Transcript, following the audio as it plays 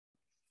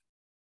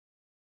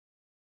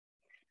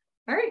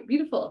All right,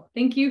 beautiful.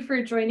 Thank you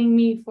for joining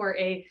me for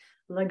a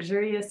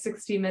luxurious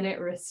 60-minute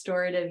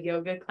restorative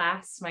yoga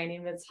class. My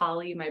name is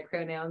Holly. My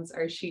pronouns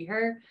are she,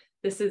 her.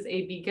 This is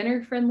a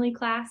beginner-friendly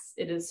class.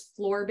 It is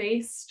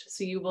floor-based,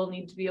 so you will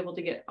need to be able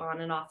to get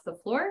on and off the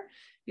floor.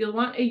 You'll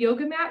want a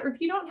yoga mat, or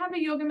if you don't have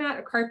a yoga mat,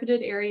 a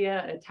carpeted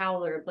area, a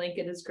towel or a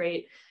blanket is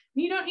great.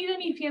 You don't need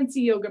any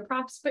fancy yoga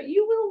props, but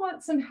you will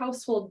want some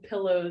household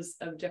pillows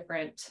of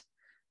different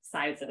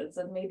sizes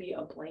and maybe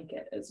a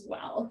blanket as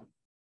well.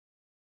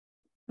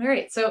 All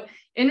right, so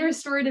in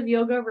restorative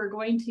yoga, we're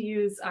going to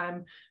use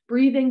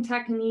breathing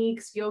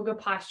techniques, yoga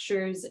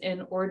postures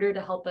in order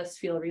to help us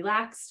feel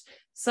relaxed.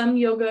 Some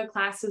yoga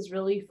classes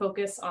really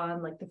focus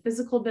on like the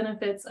physical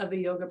benefits of a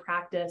yoga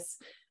practice.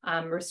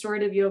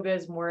 Restorative yoga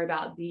is more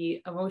about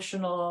the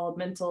emotional,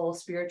 mental,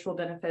 spiritual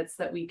benefits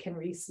that we can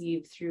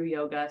receive through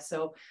yoga.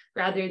 So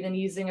rather than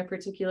using a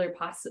particular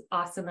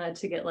asana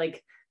to get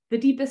like the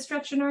deepest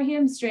stretch in our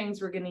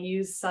hamstrings, we're going to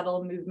use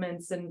subtle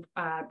movements and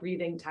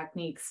breathing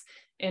techniques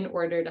in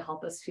order to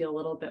help us feel a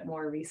little bit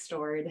more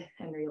restored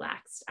and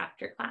relaxed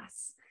after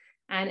class.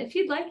 And if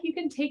you'd like, you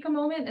can take a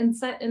moment and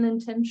set an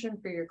intention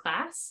for your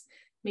class,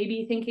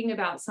 maybe thinking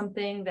about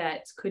something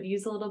that could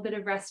use a little bit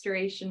of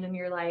restoration in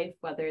your life,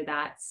 whether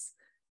that's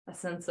a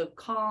sense of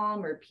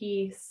calm or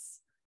peace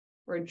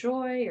or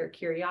joy or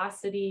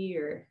curiosity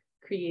or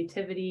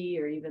creativity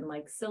or even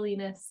like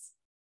silliness,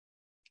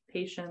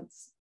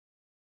 patience.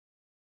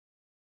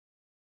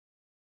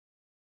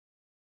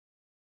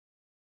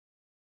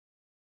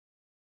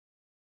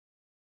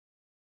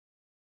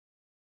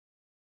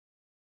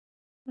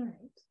 All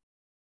right.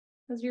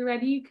 As you're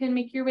ready, you can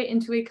make your way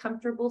into a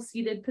comfortable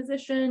seated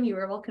position. You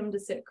are welcome to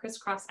sit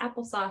crisscross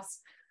applesauce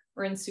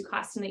or in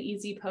Sukhasana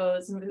easy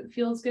pose. And if it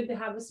feels good to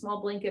have a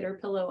small blanket or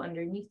pillow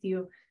underneath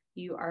you,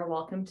 you are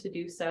welcome to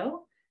do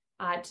so.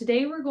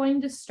 Today, we're going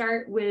to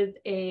start with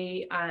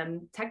a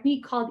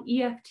technique called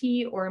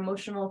EFT or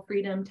emotional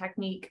freedom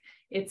technique.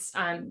 It's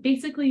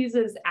basically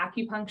uses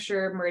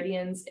acupuncture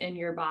meridians in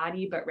your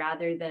body, but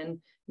rather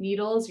than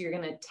needles, you're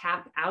going to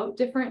tap out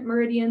different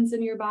meridians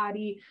in your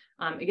body.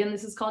 Again,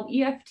 this is called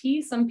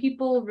EFT. Some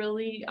people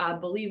really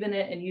believe in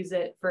it and use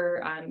it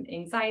for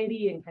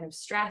anxiety and kind of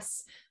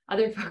stress.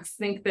 Other folks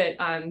think that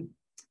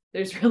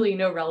there's really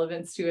no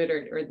relevance to it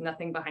or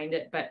nothing behind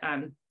it, but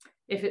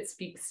if it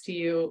speaks to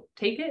you,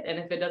 take it. And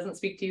if it doesn't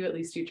speak to you, at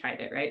least you tried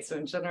it, right? So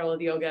in general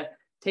with yoga,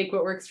 take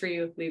what works for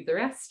you, leave the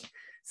rest.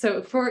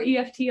 So for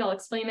EFT, I'll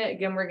explain it.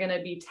 Again, we're going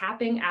to be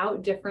tapping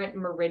out different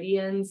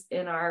meridians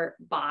in our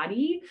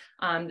body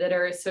that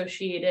are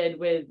associated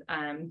with,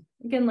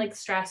 again, like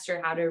stress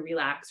or how to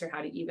relax or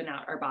how to even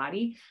out our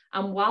body.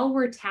 While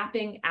we're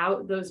tapping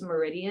out those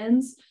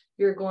meridians,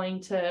 you're going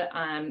to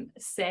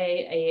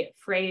say a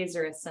phrase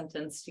or a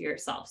sentence to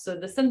yourself. So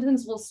the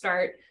sentence will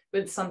start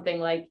with something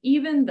like,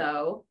 even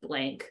though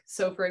blank.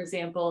 So for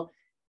example,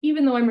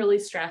 even though I'm really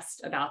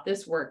stressed about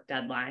this work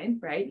deadline,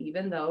 right?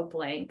 Even though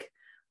blank,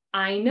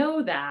 I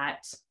know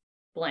that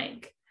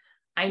blank.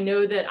 I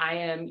know that I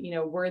am,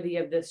 worthy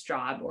of this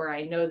job, or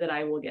I know that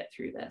I will get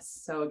through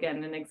this. So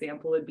again, an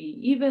example would be,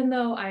 even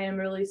though I am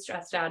really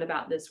stressed out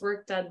about this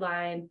work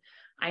deadline,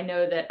 I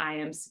know that I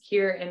am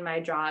secure in my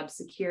job,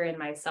 secure in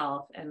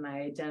myself, and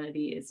my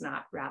identity is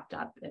not wrapped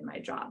up in my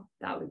job.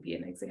 That would be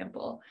an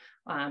example.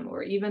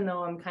 Or even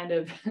though I'm kind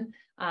of,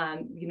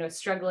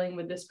 struggling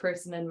with this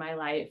person in my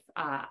life,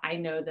 I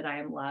know that I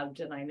am loved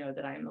and I know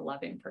that I am a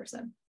loving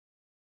person.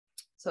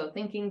 So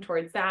thinking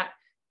towards that,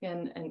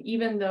 and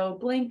even though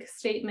blank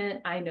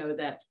statement, I know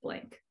that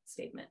blank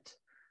statement.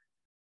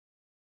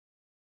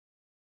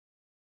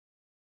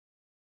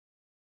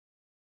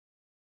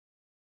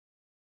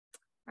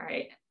 All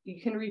right,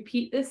 you can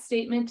repeat this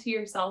statement to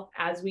yourself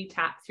as we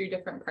tap through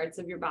different parts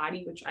of your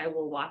body, which I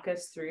will walk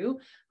us through.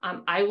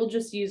 I will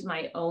just use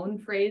my own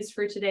phrase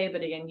for today,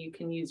 but again, you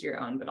can use your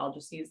own, but I'll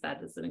just use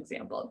that as an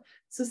example.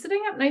 So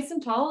sitting up nice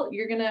and tall,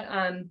 you're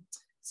gonna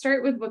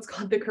start with what's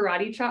called the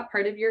karate chop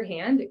part of your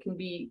hand. It can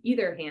be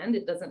either hand,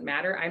 it doesn't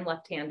matter. I'm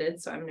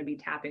left-handed, so I'm gonna be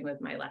tapping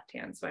with my left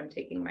hand. So I'm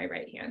taking my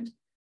right hand.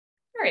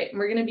 All right, and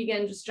we're gonna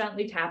begin just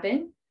gently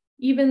tapping.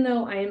 Even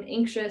though I am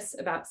anxious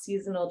about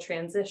seasonal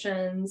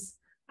transitions,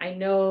 I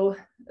know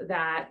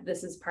that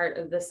this is part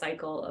of the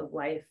cycle of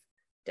life,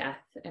 death,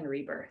 and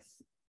rebirth.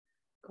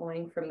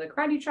 Going from the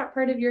karate chop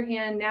part of your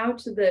hand now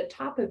to the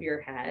top of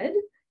your head,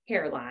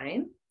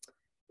 hairline.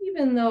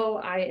 Even though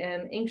I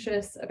am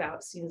anxious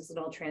about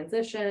seasonal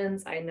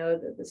transitions, I know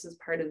that this is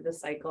part of the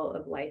cycle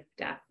of life,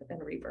 death,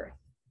 and rebirth.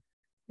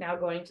 Now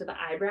going to the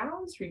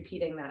eyebrows,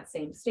 repeating that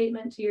same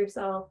statement to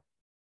yourself.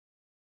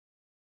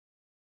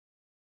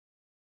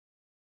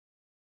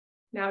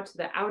 Now to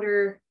the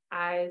outer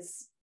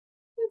eyes.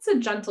 It's a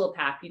gentle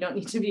tap. You don't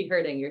need to be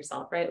hurting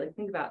yourself, right? Like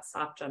think about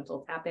soft,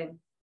 gentle tapping.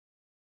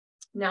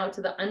 Now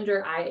to the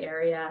under eye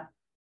area.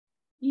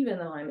 Even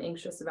though I'm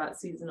anxious about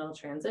seasonal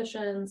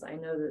transitions, I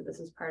know that this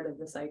is part of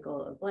the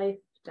cycle of life,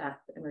 death,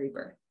 and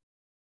rebirth.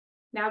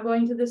 Now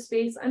going to the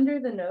space under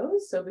the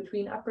nose, so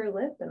between upper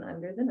lip and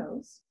under the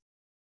nose.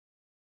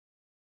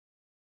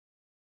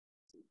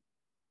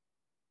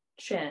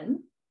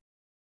 Chin.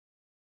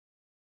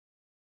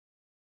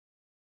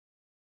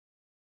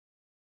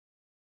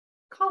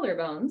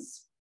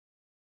 collarbones,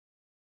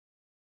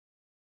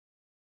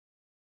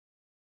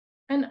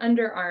 and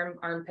underarm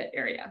armpit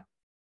area.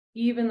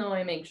 Even though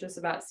I'm anxious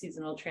about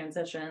seasonal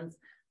transitions,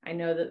 I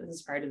know that this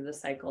is part of the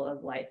cycle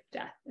of life,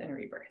 death, and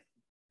rebirth.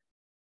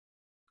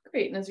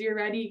 Great, and as you're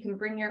ready, you can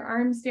bring your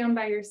arms down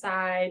by your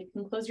side, you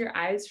can close your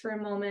eyes for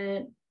a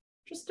moment,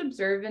 just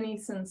observe any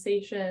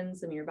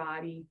sensations in your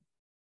body.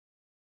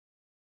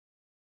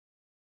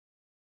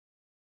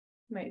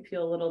 You might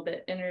feel a little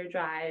bit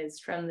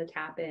energized from the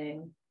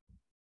tapping.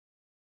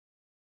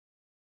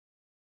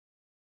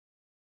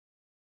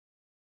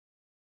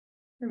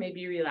 Or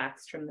maybe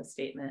relaxed from the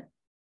statement.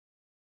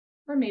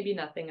 Or maybe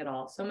nothing at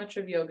all. So much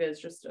of yoga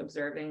is just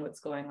observing what's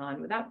going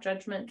on without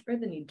judgment or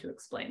the need to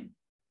explain.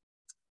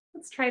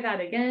 Let's try that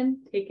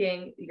again,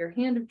 taking your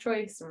hand of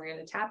choice, and we're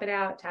going to tap it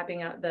out,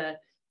 tapping out the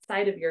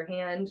side of your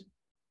hand.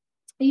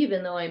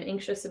 Even though I'm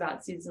anxious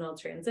about seasonal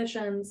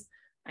transitions,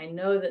 I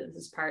know that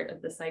this is part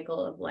of the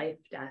cycle of life,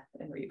 death,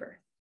 and rebirth.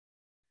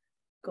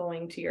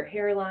 Going to your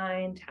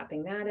hairline,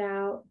 tapping that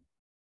out.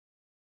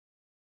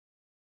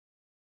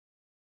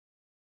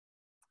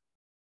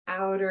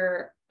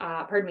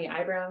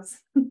 Eyebrows.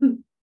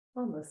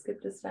 Almost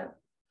skipped a step.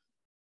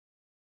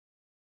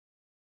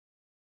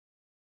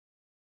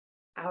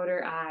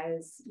 Outer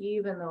eyes,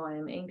 even though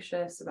I'm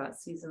anxious about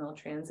seasonal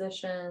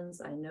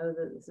transitions, I know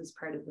that this is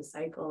part of the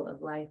cycle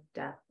of life,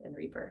 death, and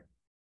rebirth.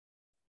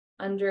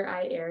 Under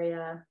eye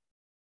area.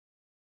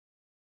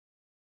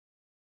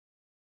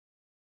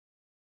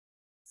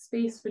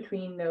 Space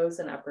between nose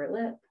and upper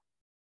lip.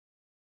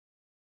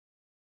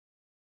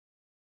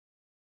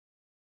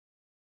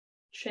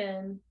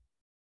 Chin.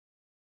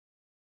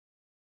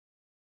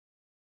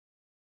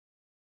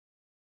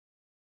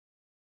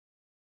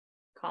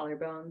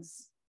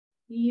 Collarbones.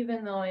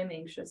 Even though I'm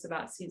anxious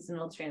about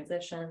seasonal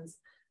transitions,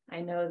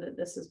 I know that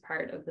this is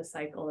part of the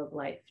cycle of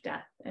life,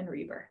 death, and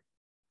rebirth.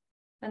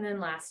 And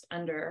then last,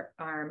 underarm,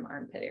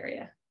 armpit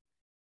area,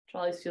 which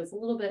always feels a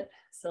little bit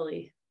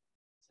silly,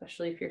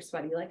 especially if you're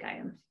sweaty like I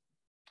am.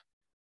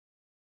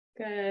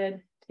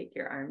 Good. Take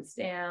your arms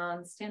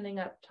down, standing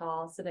up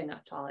tall, sitting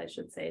up tall, I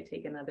should say.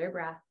 Take another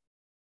breath.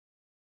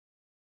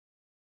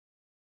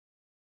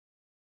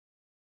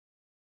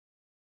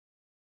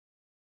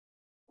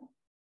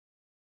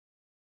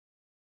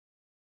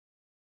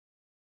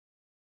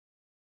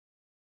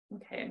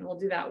 Okay, and we'll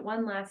do that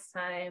one last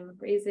time,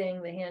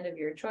 raising the hand of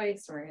your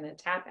choice. And we're going to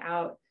tap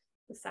out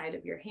the side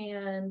of your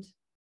hand,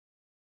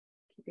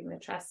 keeping the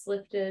chest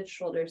lifted,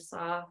 shoulders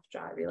soft,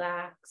 jaw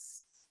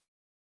relaxed.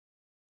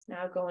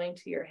 Now going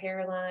to your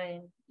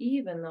hairline.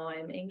 Even though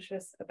I'm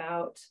anxious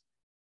about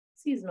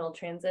seasonal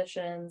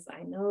transitions,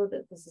 I know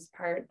that this is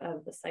part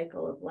of the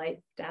cycle of life,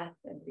 death,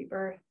 and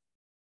rebirth.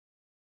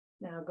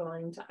 Now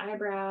going to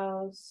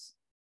eyebrows.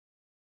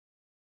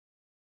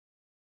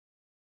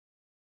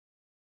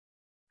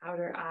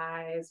 Outer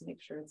eyes,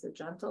 make sure it's a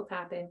gentle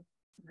tapping.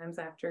 Sometimes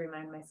I have to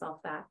remind myself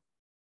that.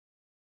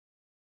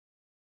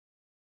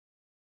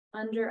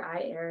 Under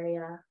eye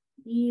area,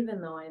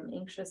 even though I'm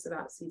anxious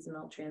about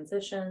seasonal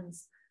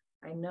transitions,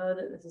 I know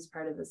that this is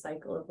part of the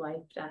cycle of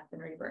life, death,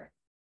 and rebirth.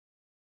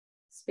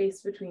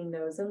 Space between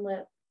nose and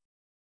lip.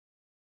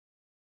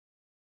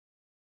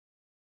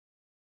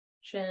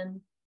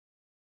 Chin.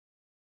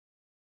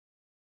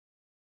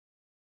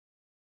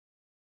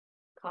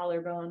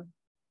 Collarbone.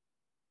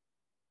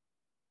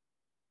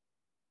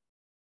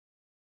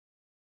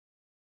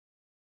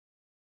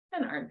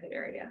 And armpit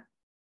area.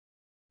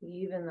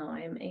 Even though I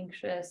am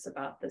anxious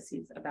about the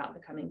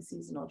coming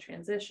seasonal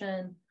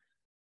transition,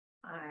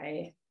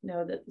 I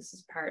know that this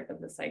is part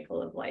of the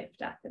cycle of life,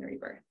 death, and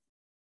rebirth.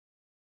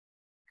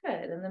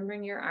 Good, and then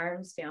bring your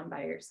arms down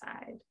by your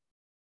side.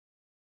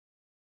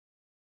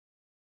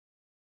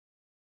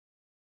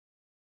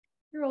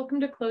 You're welcome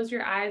to close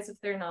your eyes if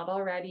they're not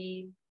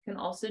already. You can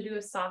also do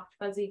a soft,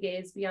 fuzzy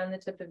gaze beyond the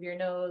tip of your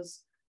nose,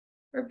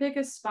 or pick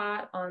a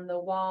spot on the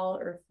wall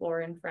or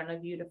floor in front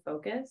of you to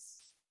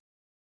focus.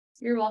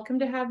 You're welcome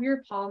to have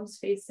your palms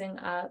facing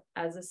up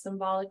as a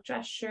symbolic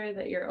gesture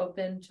that you're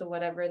open to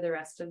whatever the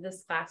rest of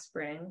this class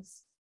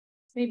brings.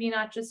 Maybe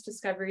not just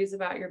discoveries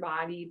about your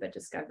body, but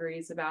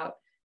discoveries about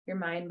your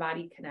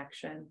mind-body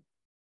connection.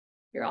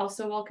 You're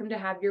also welcome to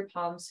have your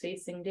palms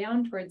facing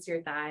down towards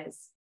your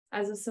thighs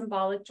as a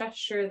symbolic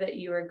gesture that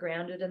you are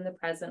grounded in the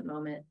present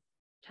moment,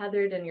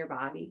 tethered in your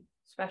body,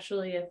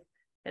 especially if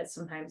it's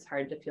sometimes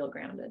hard to feel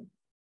grounded.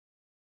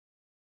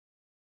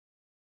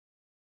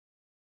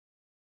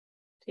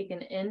 Take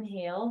an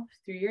inhale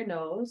through your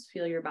nose,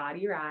 feel your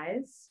body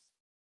rise.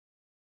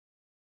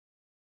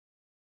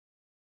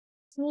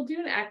 So we'll do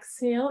an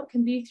exhale. It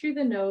can be through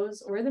the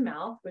nose or the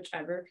mouth,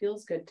 whichever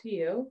feels good to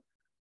you.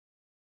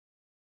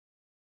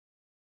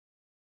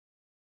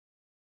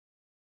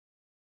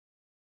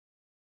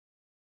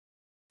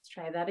 Let's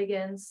try that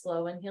again.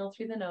 Slow inhale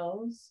through the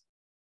nose.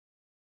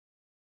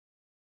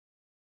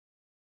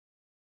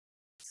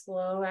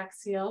 Slow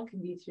exhale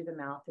can be through the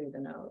mouth or the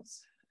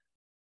nose.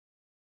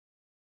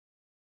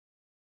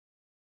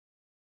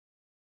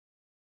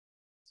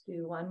 Let's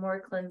do one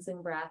more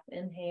cleansing breath.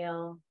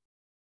 Inhale.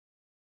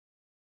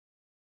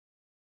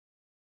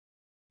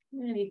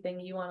 Anything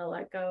you want to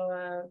let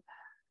go of,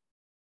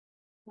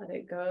 let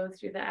it go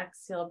through the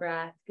exhale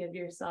breath. Give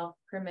yourself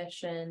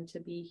permission to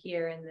be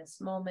here in this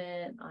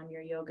moment on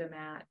your yoga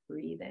mat,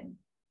 breathing.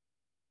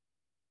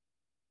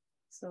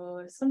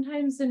 So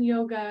sometimes in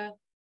yoga,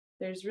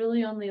 there's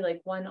really only like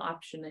one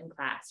option in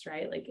class,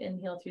 right? Like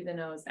inhale through the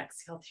nose,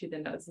 exhale through the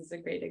nose is a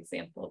great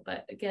example.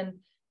 But again,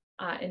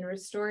 in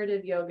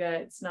restorative yoga,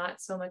 it's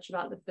not so much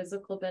about the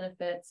physical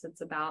benefits.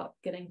 It's about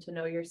getting to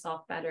know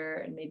yourself better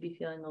and maybe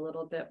feeling a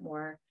little bit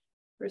more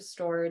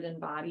restored in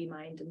body,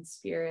 mind, and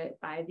spirit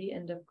by the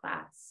end of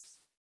class.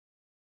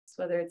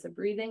 So whether it's a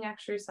breathing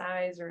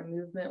exercise or a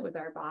movement with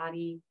our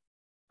body,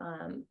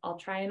 I'll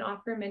try and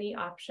offer many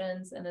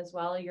options. And as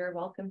well, you're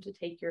welcome to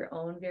take your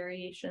own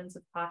variations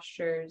of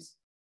postures,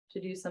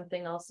 to do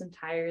something else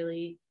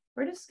entirely,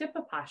 or to skip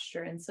a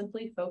posture and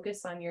simply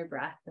focus on your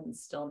breath and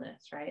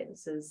stillness, right?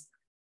 This is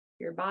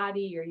your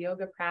body, your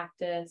yoga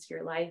practice,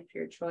 your life,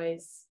 your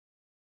choice.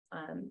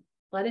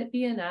 Let it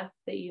be enough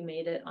that you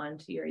made it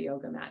onto your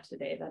yoga mat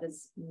today. That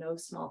is no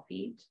small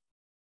feat.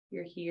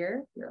 You're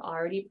here, you're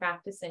already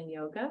practicing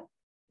yoga,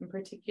 in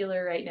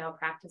particular right now,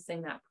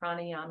 practicing that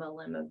pranayama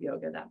limb of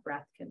yoga, that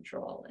breath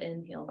control.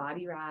 Inhale,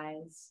 body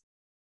rise.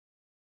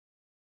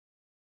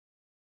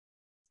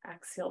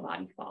 Exhale,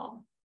 body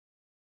fall.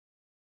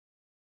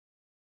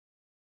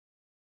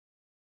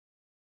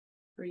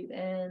 Breathe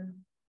in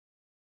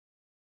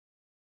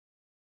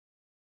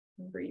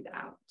and breathe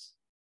out.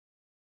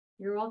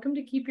 You're welcome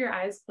to keep your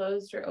eyes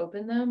closed or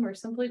open them. We're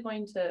simply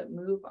going to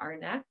move our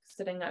neck,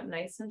 sitting up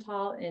nice and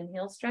tall.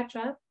 Inhale, stretch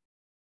up.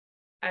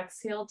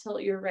 Exhale,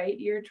 tilt your right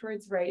ear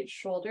towards right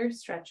shoulder,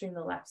 stretching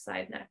the left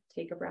side neck.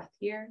 Take a breath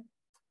here.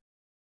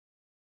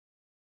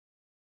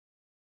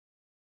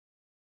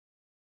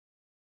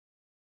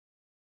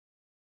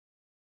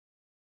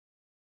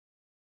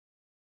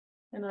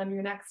 And on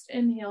your next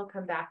inhale,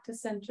 come back to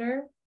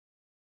center.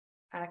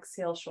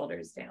 Exhale,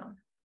 shoulders down.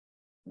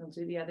 We'll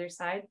do the other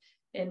side.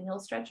 Inhale,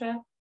 stretch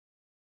up.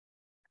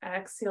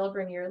 Exhale,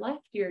 bring your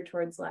left ear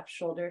towards left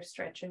shoulder,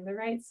 stretching the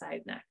right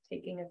side neck,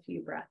 taking a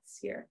few breaths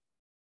here.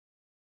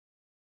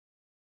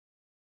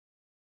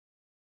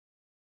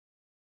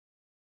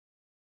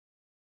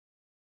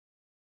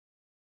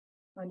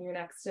 On your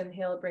next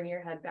inhale, bring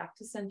your head back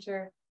to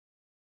center.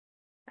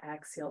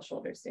 Exhale,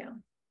 shoulders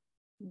down.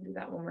 Do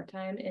that one more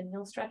time.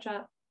 Inhale, stretch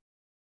up.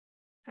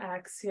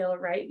 Exhale,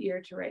 right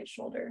ear to right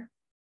shoulder.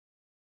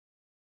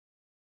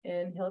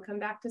 Inhale, come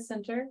back to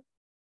center.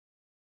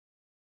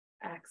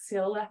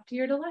 Exhale, left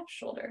ear to left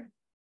shoulder.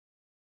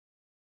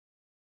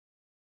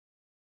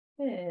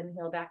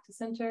 Inhale, back to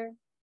center.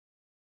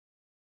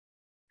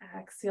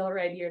 Exhale,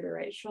 right ear to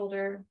right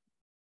shoulder.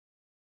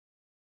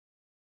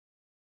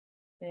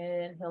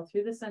 Inhale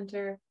through the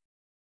center.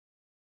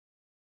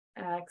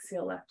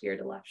 Exhale, left ear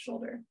to left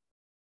shoulder.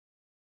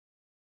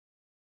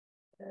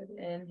 Good.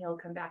 Inhale,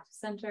 come back to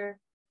center.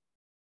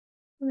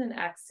 And then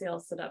exhale,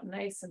 sit up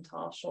nice and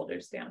tall,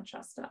 shoulders down,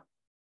 chest up.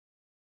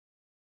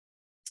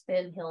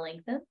 Inhale,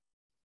 lengthen.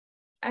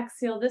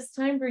 Exhale, this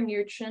time bring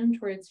your chin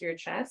towards your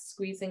chest,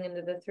 squeezing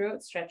into the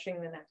throat,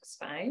 stretching the neck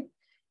spine.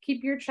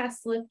 Keep your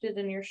chest lifted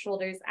and your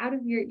shoulders out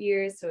of your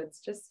ears, so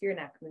it's just your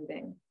neck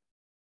moving.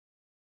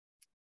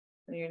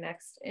 On your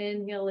next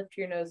inhale, lift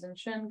your nose and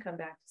chin, come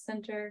back to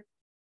center.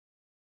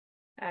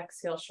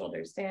 Exhale,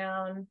 shoulders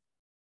down.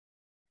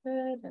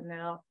 Good. And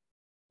now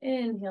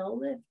inhale,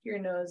 lift your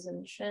nose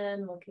and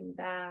chin, looking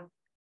back.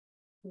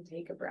 And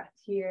take a breath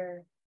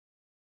here.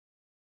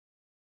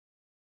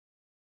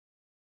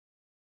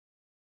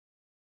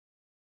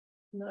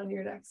 And on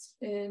your next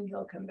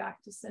inhale, come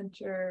back to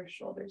center,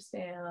 shoulders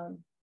down.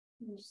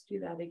 And just do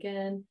that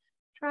again.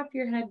 Drop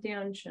your head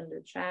down, chin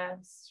to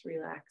chest.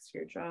 Relax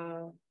your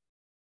jaw.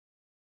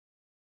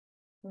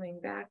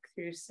 Coming back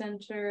through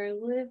center,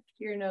 lift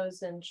your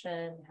nose and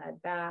chin, head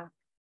back.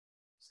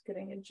 Just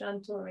getting a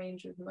gentle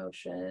range of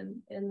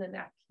motion in the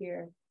neck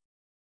here.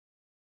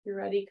 If you're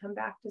ready, come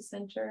back to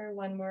center.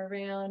 One more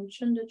round,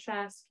 chin to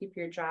chest. Keep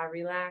your jaw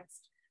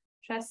relaxed,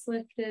 chest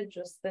lifted,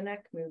 just the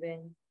neck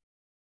moving.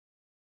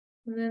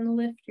 And then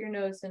lift your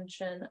nose and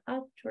chin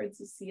up towards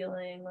the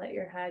ceiling. Let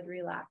your head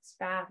relax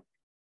back.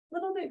 A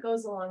little bit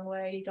goes a long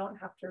way. You don't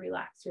have to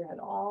relax your head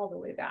all the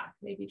way back.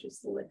 Maybe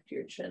just lift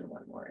your chin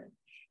one more inch.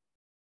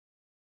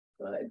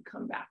 Good.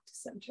 Come back to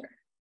center.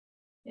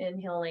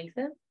 Inhale,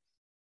 lengthen.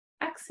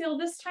 Exhale,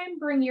 this time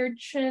bring your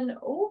chin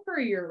over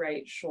your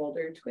right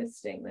shoulder,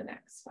 twisting the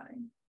neck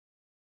spine.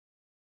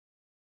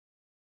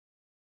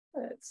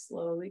 Good.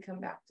 Slowly come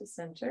back to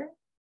center.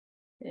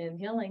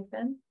 Inhale,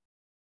 lengthen.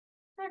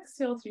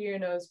 Exhale through your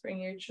nose, bring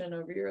your chin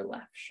over your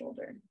left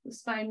shoulder. The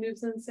spine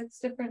moves in 6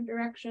 different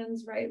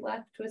directions, right,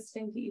 left,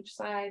 twisting to each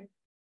side.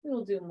 We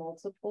will do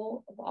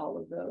multiple of all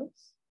of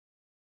those.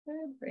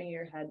 Good. Bring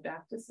your head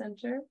back to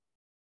center.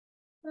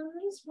 And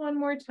just one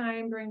more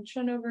time, bring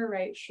chin over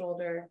right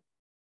shoulder.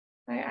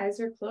 My eyes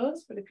are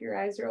closed, but if your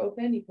eyes are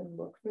open, you can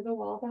look for the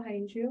wall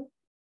behind you.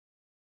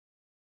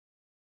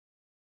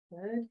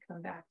 Good.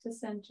 Come back to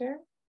center.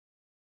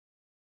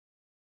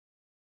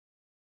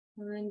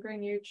 And then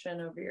bring your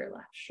chin over your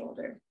left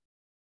shoulder.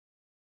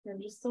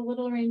 And just a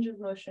little range of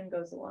motion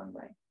goes a long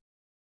way.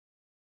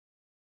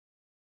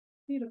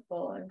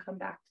 Beautiful, and come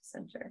back to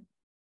center.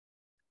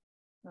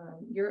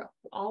 You're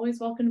always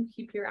welcome to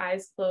keep your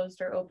eyes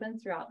closed or open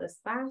throughout this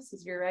class.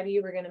 As you're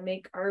ready, we're going to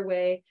make our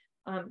way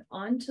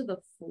onto the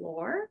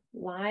floor,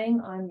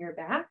 lying on your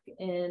back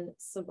in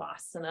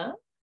Savasana.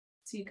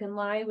 So you can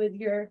lie with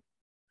your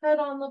head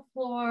on the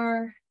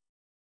floor,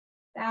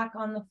 back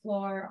on the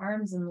floor,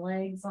 arms and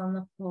legs on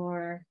the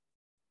floor.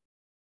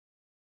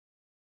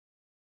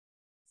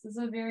 This is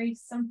a very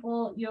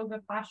simple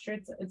yoga posture.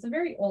 It's a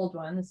very old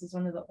one. This is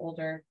one of the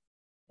older,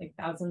 like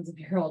thousands of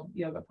year old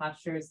yoga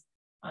postures.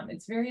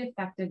 It's very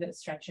effective at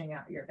stretching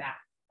out your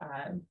back.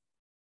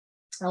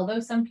 Although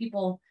some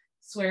people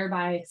swear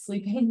by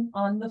sleeping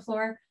on the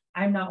floor,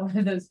 I'm not one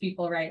of those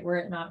people, right? Were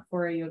it not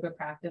for a yoga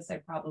practice, I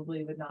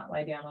probably would not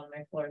lie down on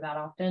my floor that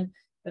often,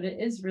 but it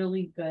is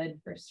really good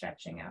for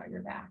stretching out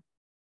your back.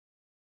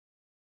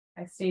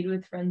 I stayed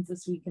with friends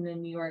this weekend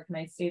in New York, and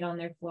I stayed on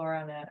their floor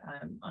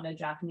on a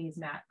Japanese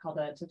mat called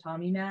a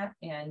tatami mat.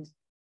 And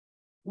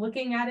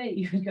looking at it,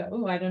 you would go,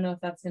 "Oh, I don't know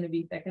if that's going to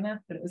be thick enough,"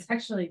 but it was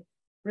actually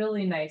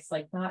really nice,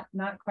 like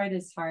not quite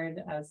as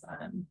hard as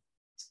a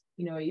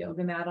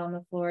yoga mat on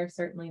the floor,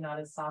 certainly not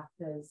as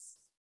soft as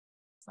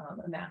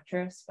a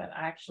mattress, but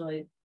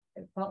actually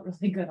it felt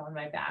really good on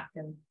my back.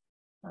 And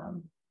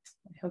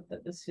I hope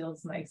that this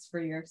feels nice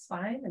for your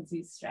spine as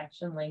you stretch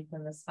and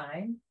lengthen the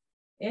spine.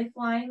 If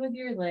lying with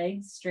your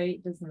legs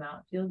straight does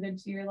not feel good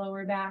to your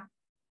lower back,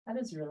 that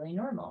is really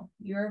normal.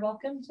 You're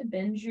welcome to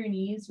bend your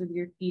knees with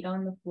your feet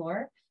on the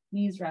floor,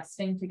 knees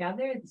resting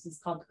together. This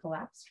is called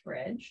collapsed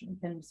bridge. You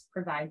can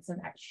provide some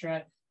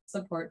extra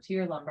support to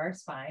your lumbar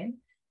spine.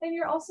 And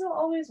you're also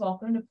always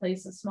welcome to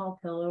place a small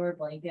pillow or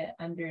blanket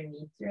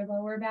underneath your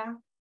lower back,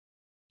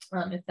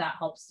 if that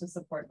helps to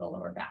support the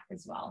lower back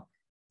as well.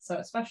 So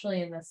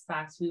especially in this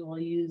class, we will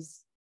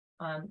use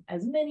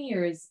as many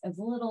or as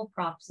little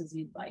props as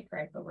you'd like,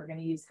 right? But we're going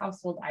to use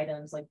household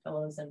items like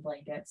pillows and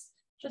blankets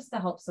just to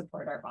help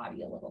support our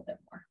body a little bit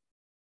more.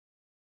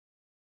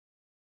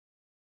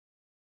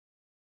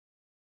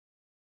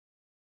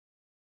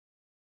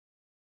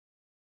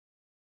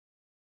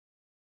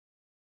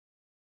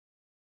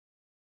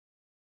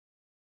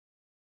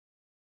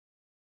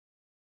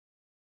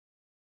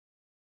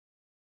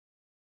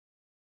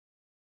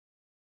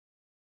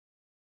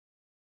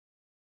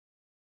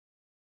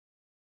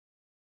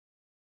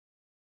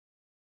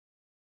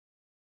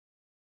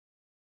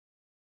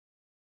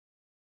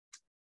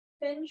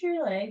 Bend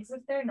your legs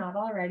if they're not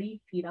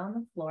already, feet on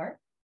the floor.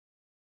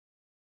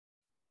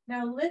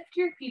 Now lift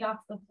your feet off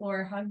the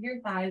floor, hug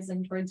your thighs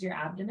in towards your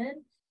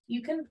abdomen.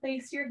 You can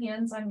place your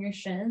hands on your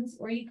shins,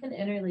 or you can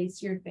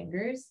interlace your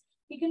fingers.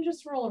 You can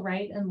just roll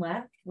right and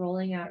left,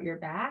 rolling out your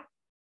back.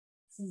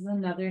 This is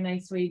another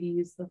nice way to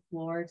use the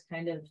floor to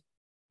kind of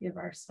give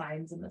our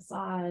spines a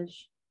massage,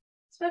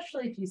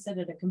 especially if you sit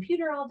at a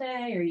computer all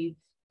day or you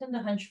tend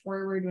to hunch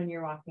forward when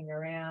you're walking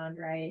around,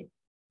 right?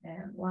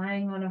 And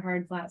lying on a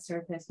hard, flat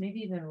surface,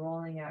 maybe even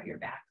rolling out your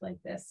back like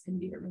this can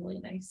be a really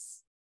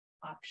nice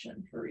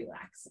option for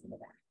relaxing the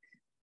back.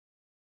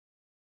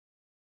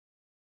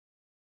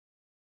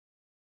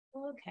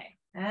 Okay,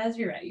 as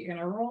you're ready, you're going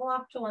to roll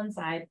off to one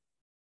side,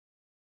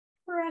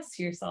 press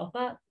yourself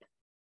up,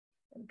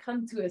 and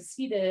come to a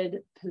seated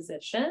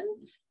position.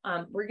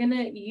 We're going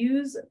to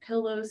use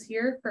pillows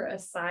here for a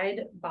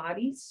side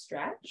body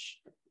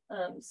stretch.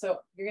 So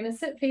you're going to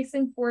sit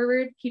facing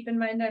forward. Keep in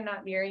mind, I'm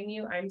not mirroring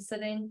you. I'm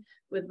sitting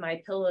with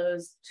my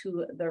pillows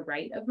to the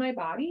right of my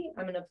body.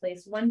 I'm going to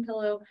place one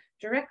pillow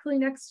directly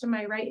next to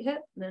my right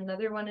hip and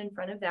another one in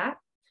front of that.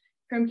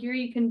 From here,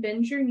 you can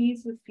bend your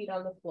knees with feet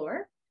on the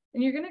floor,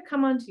 and you're going to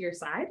come onto your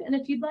side. And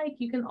if you'd like,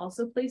 you can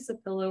also place a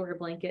pillow or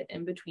blanket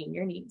in between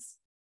your knees.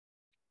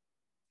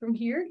 From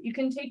here, you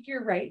can take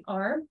your right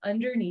arm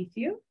underneath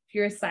you. If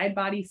you're a side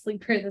body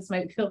sleeper, this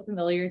might feel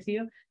familiar to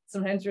you.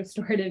 Sometimes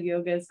restorative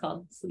yoga is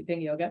called sleeping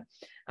yoga.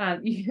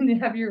 You can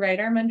have your right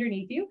arm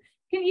underneath you.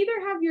 You can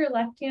either have your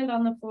left hand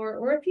on the floor,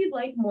 or if you'd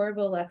like more of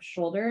a left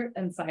shoulder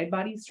and side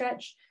body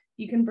stretch,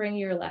 you can bring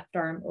your left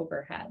arm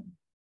overhead.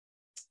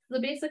 The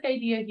basic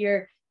idea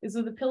here is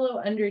with a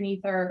pillow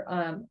underneath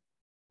our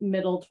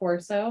middle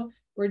torso,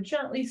 we're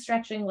gently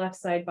stretching left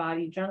side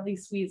body, gently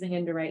squeezing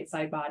into right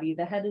side body.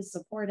 The head is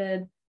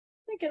supported.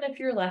 Again, if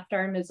your left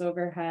arm is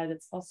overhead,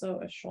 it's also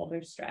a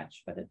shoulder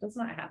stretch, but it does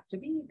not have to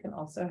be. You can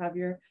also have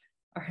your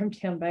arm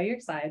down by your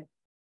side.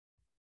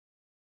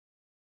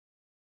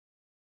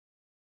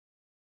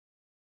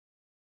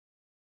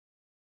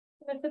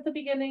 And if at the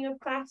beginning of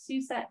class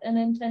you set an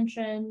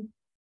intention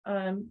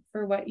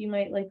for what you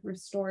might like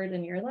restored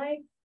in your life,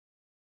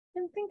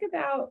 and think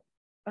about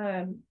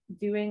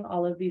doing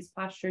all of these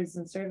postures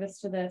in service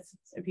to this.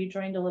 If you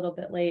joined a little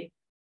bit late,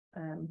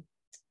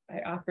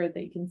 I offered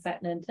that you can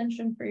set an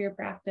intention for your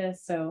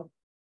practice. So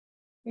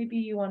maybe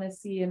you want to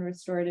see in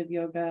restorative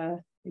yoga,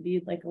 maybe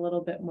you'd like a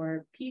little bit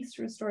more peace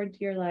restored to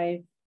your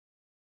life,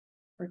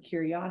 or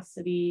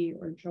curiosity,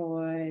 or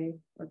joy,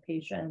 or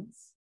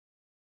patience.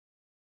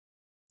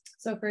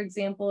 So for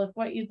example, if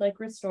what you'd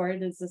like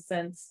restored is a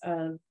sense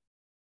of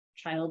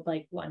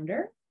childlike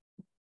wonder.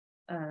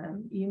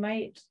 You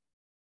might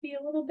be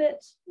a little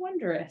bit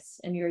wondrous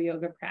in your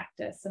yoga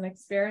practice and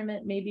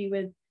experiment maybe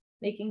with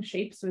making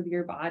shapes with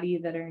your body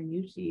that are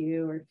new to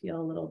you or feel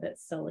a little bit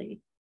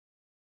silly.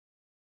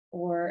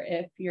 Or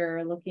if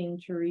you're looking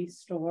to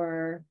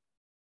restore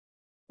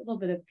a little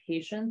bit of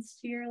patience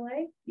to your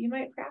life, you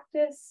might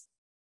practice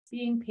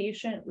being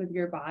patient with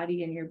your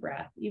body and your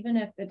breath, even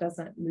if it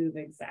doesn't move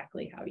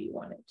exactly how you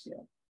want it to.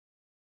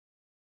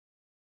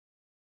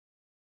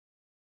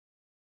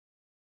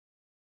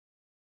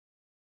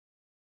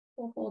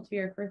 We'll hold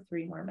here for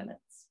 3 more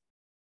minutes.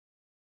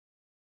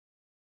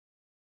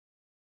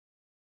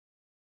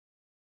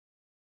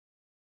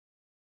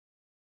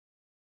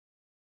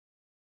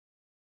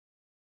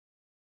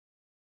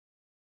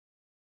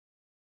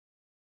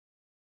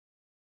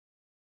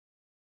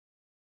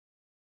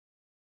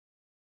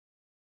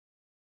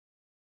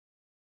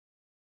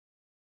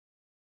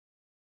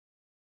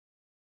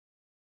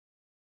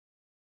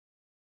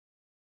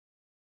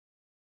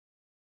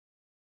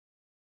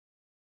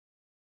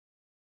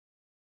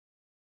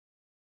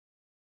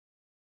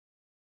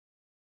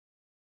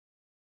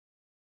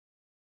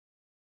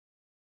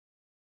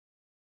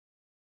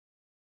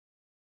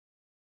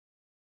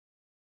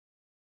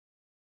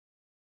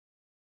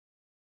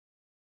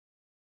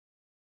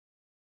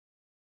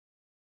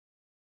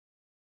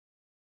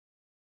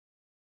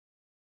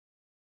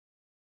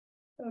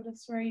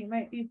 Notice where you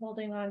might be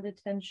holding on to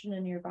tension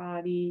in your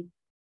body.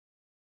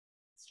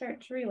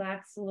 Start to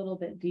relax a little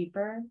bit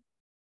deeper.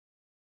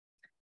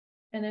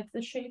 And if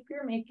the shape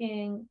you're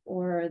making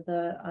or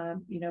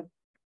the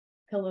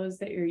pillows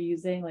that you're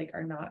using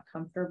are not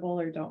comfortable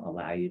or don't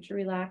allow you to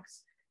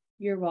relax,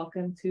 you're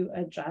welcome to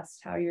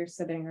adjust how you're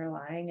sitting or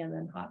lying and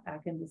then hop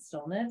back into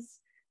stillness.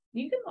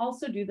 You can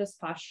also do this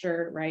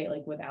posture, right,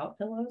 without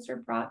pillows or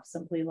props,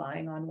 simply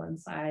lying on one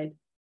side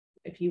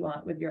if you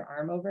want with your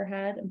arm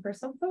overhead. And for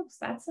some folks,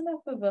 that's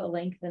enough of a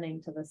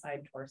lengthening to the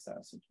side torso.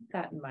 So keep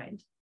that in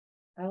mind.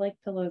 I like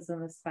pillows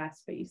in this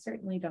class, but you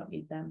certainly don't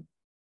need them.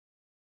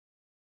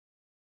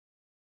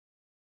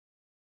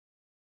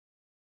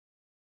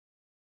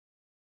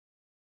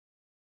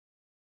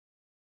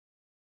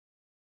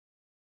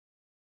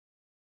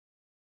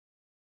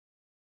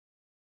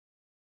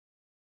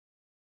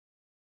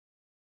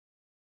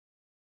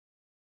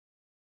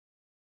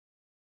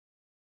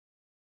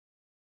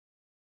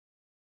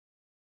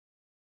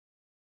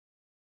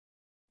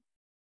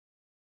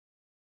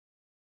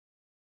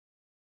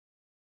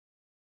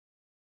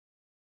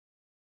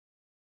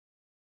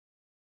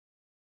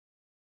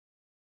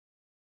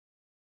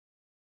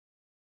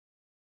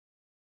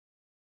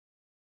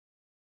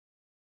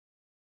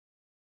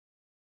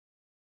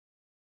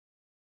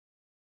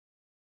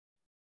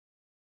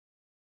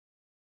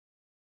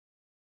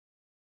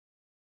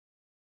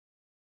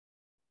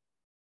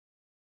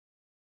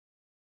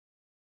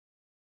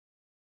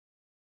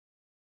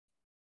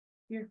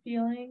 You're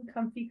feeling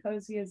comfy,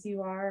 cozy as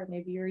you are,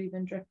 maybe you're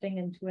even drifting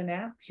into a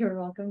nap, you're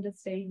welcome to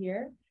stay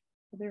here.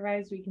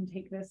 Otherwise, we can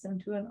take this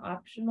into an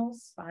optional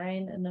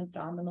spine and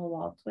abdominal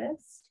wall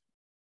twist.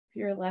 If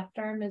your left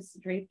arm is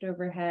draped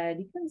overhead,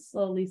 you can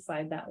slowly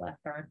slide that left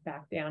arm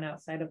back down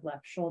outside of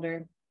left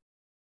shoulder.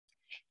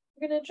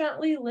 You're going to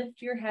gently lift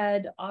your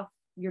head off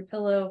your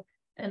pillow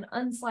and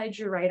unslide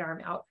your right arm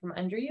out from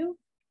under you.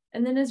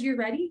 And then as you're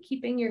ready,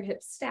 keeping your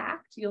hips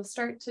stacked, you'll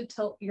start to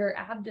tilt your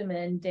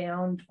abdomen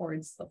down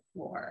towards the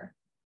floor.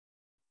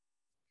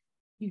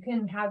 You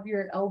can have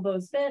your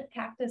elbows bent,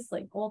 cactus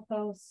like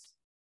goalposts.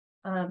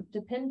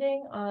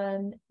 Depending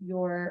on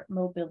your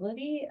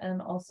mobility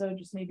and also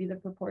just maybe the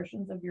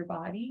proportions of your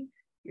body,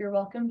 you're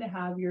welcome to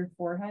have your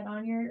forehead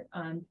on your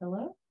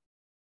pillow.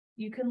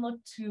 You can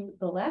look to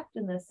the left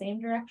in the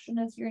same direction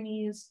as your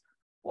knees,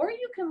 or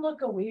you can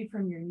look away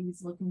from your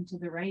knees, looking to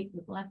the right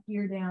with left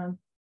ear down.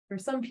 For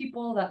some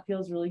people, that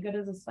feels really good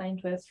as a spine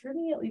twist. For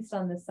me, at least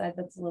on this side,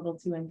 that's a little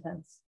too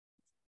intense.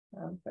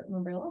 But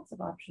remember, lots of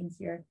options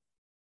here.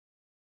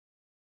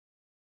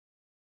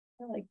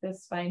 I like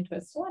this spine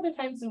twist. A lot of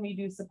times when we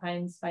do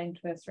supine spine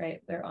twist,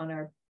 right, they're on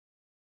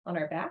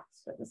our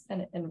backs, but this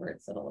kind of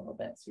inverts it a little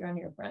bit. So you're on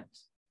your front,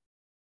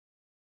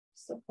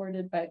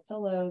 supported by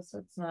pillows, so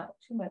it's not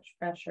too much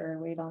pressure or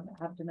weight on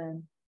the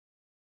abdomen.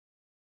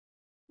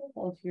 We'll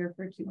hold here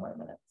for 2 more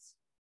minutes.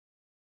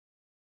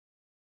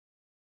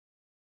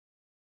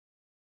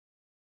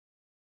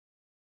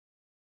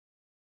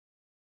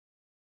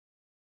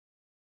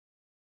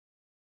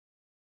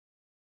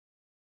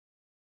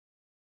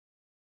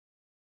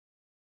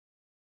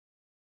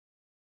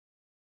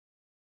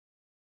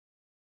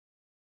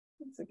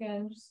 Once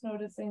again, just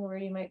noticing where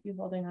you might be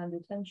holding on to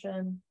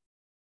tension.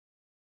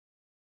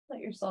 Let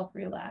yourself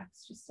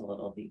relax just a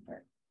little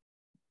deeper.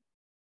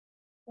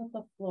 Let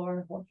the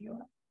floor hold you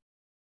up.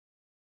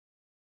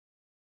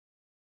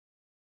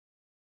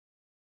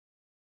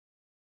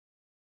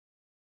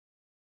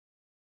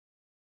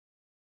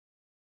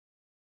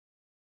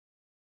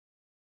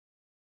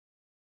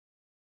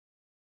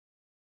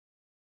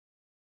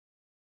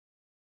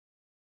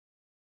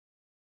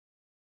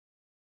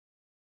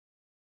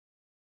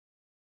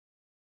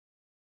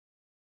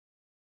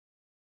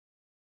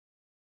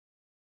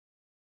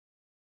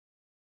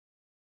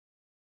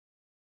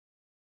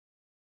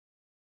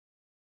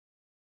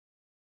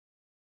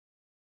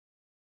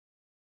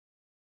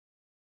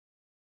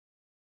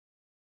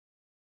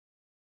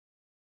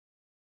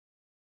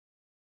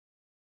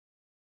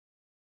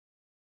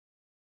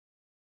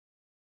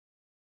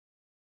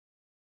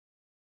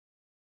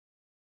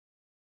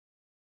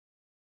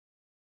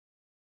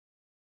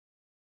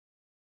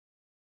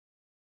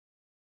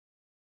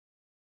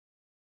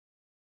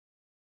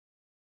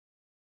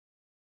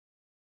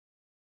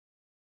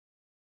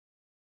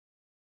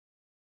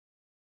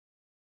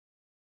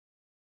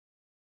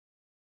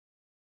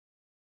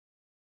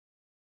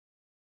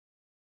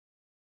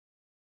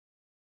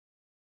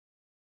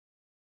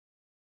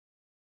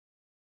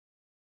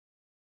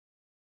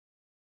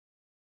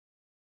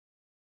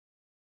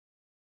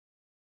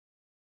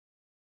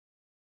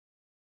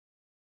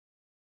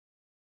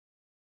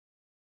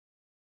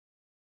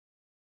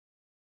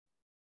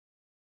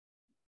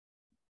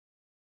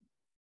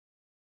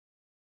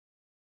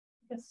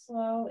 A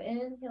slow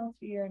inhale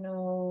through your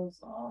nose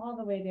all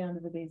the way down to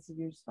the base of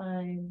your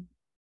spine.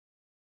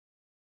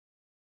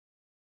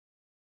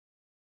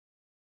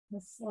 A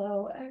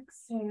slow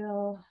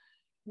exhale,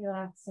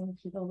 relaxing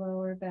through the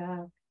lower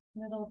back,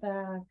 middle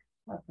back,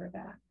 upper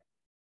back.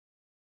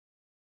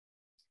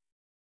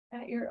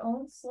 At your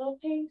own slow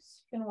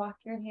pace, you can walk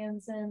your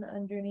hands in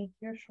underneath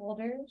your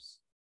shoulders.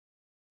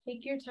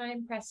 Take your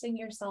time pressing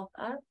yourself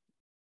up.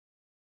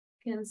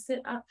 You can sit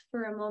up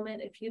for a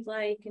moment if you'd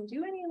like and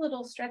do any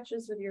little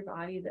stretches with your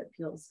body that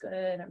feels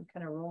good. I'm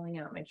kind of rolling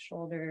out my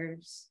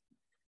shoulders.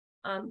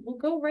 We'll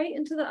go right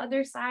into the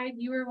other side.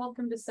 You are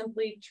welcome to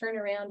simply turn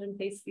around and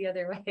face the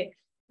other way.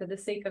 For the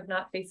sake of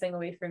not facing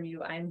away from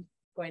you, I'm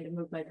going to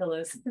move my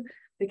pillows.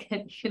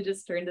 Again, you can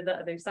just turn to the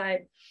other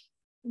side.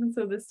 And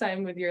so this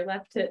time with your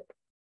left hip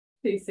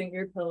facing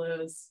your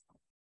pillows,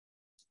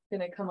 going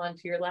to come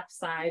onto your left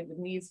side with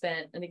knees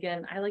bent. And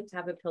again, I like to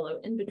have a pillow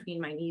in between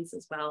my knees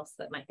as well so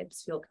that my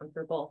hips feel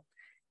comfortable.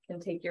 You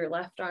can take your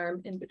left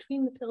arm in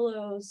between the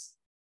pillows,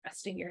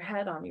 resting your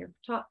head on your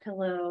top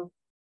pillow.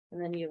 And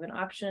then you have an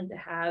option to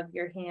have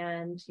your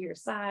hand to your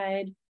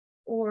side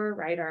or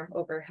right arm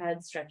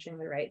overhead, stretching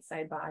the right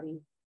side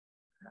body.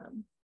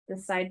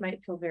 This side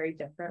might feel very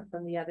different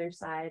from the other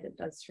side. It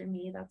does for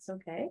me, that's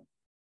okay.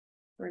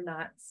 We're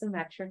not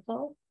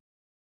symmetrical.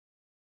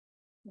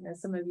 I know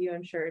some of you,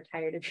 I'm sure, are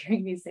tired of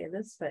hearing me say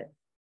this, but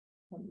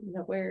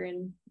nowhere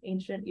in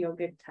ancient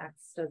yogic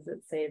texts does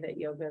it say that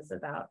yoga is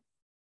about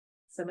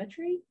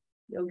symmetry.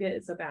 Yoga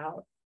is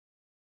about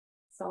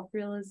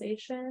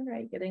self-realization,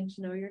 right? Getting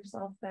to know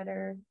yourself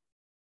better.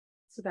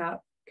 It's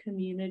about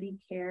community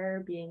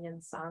care, being in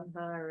sangha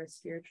or a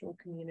spiritual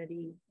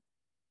community.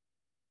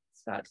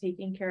 It's about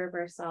taking care of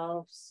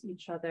ourselves,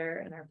 each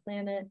other, and our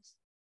planet.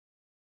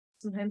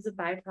 Sometimes a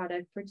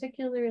byproduct,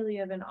 particularly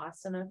of an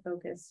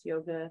asana-focused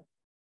yoga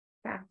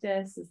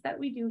practice, is that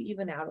we do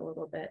even out a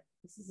little bit.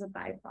 This is a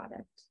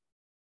byproduct.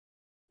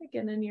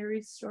 Again, in your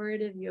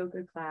restorative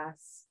yoga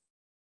class,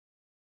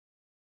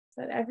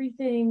 that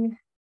everything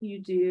you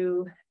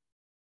do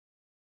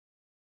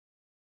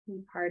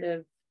be part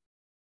of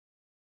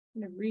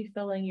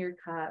refilling your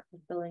cup,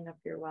 filling up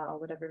your well,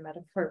 whatever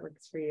metaphor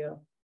works for you.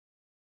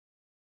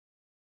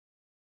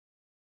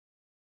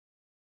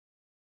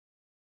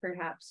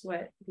 Perhaps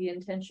what the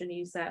intention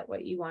you set,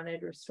 what you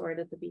wanted restored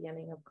at the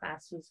beginning of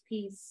class was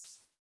peace.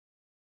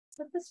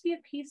 Let this be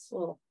a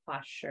peaceful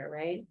posture,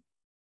 right?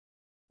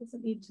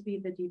 Doesn't need to be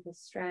the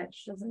deepest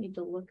stretch, doesn't need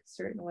to look a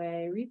certain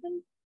way, or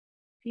even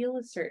feel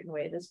a certain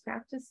way. This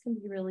practice can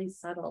be really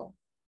subtle.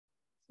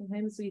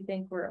 Sometimes we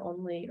think we're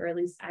only, or at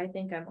least I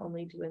think I'm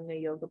only doing the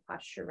yoga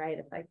posture right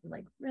if I can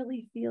like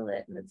really feel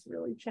it and it's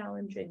really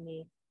challenging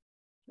me.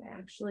 I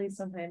actually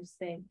sometimes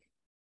think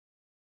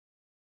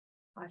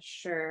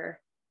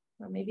posture,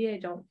 or maybe I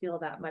don't feel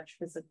that much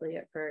physically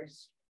at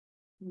first.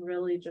 I'm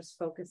really just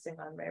focusing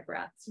on my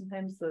breath.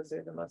 Sometimes those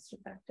are the most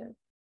effective.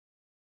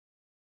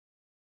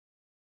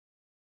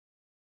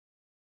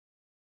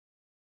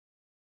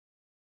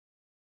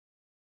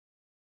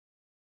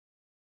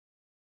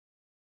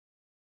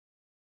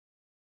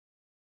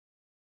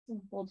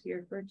 And hold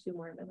here for 2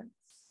 more minutes.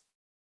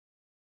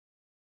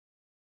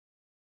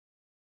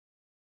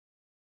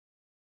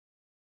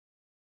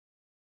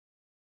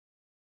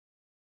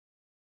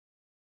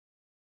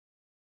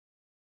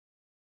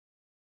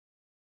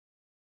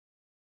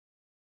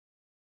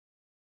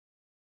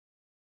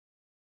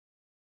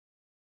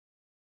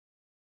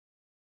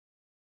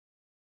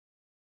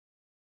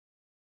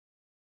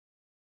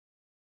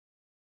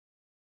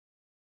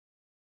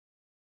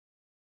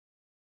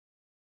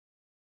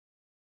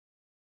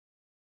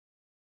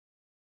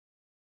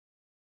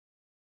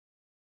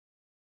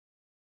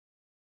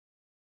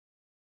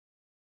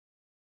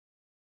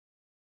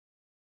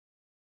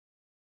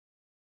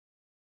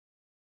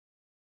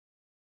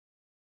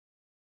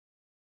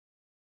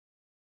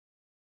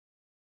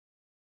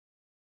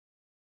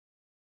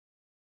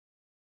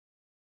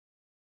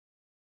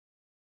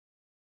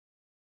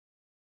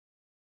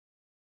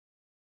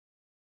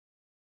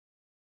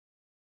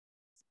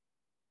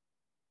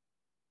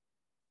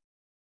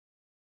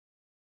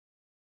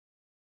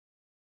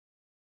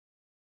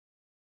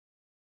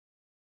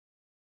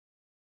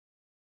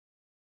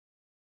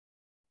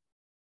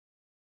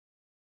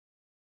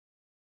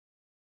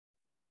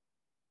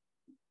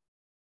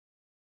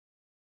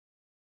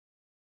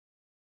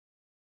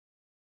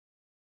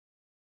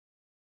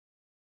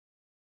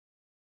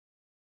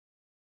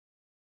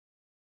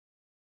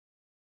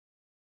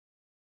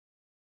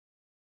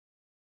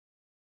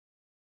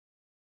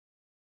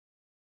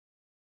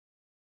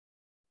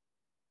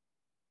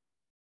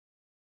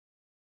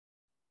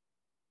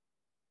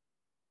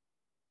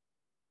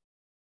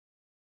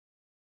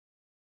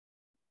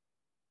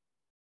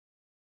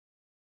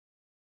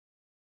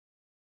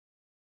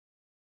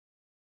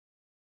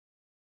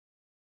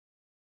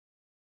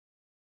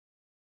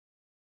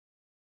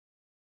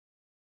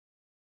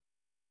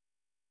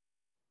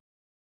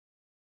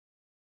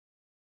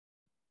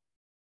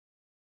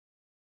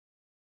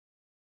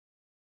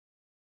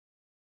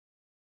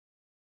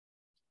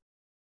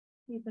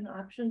 You have an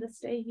option to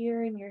stay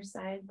here in your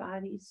side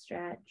body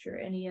stretch or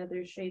any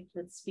other shape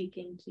that's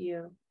speaking to you.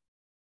 You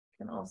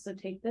can also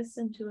take this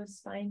into a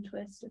spine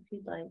twist if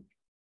you'd like.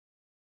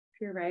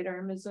 If your right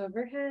arm is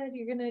overhead,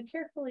 you're going to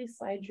carefully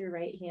slide your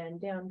right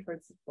hand down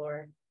towards the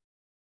floor.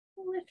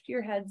 Lift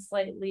your head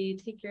slightly,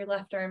 take your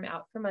left arm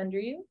out from under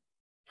you,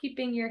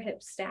 keeping your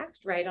hips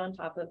stacked right on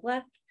top of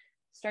left.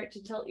 Start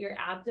to tilt your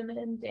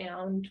abdomen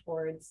down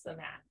towards the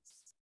mat.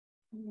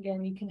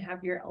 Again, you can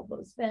have your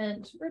elbows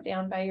bent or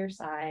down by your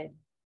side.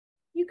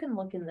 You can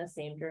look in the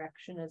same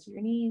direction as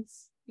your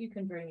knees. You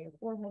can bring your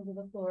forehead to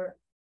the floor,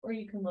 or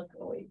you can look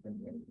away from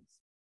your knees.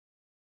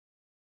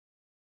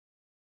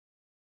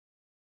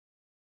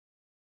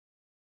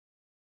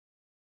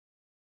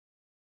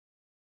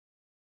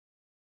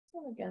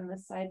 So again,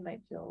 this side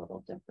might feel a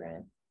little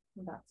different,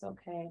 and that's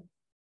okay.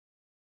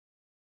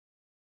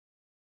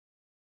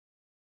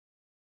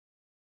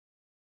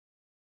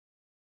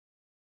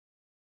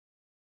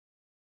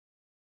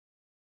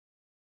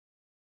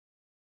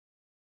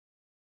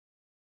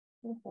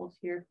 We'll hold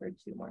here for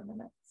 2 more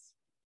minutes.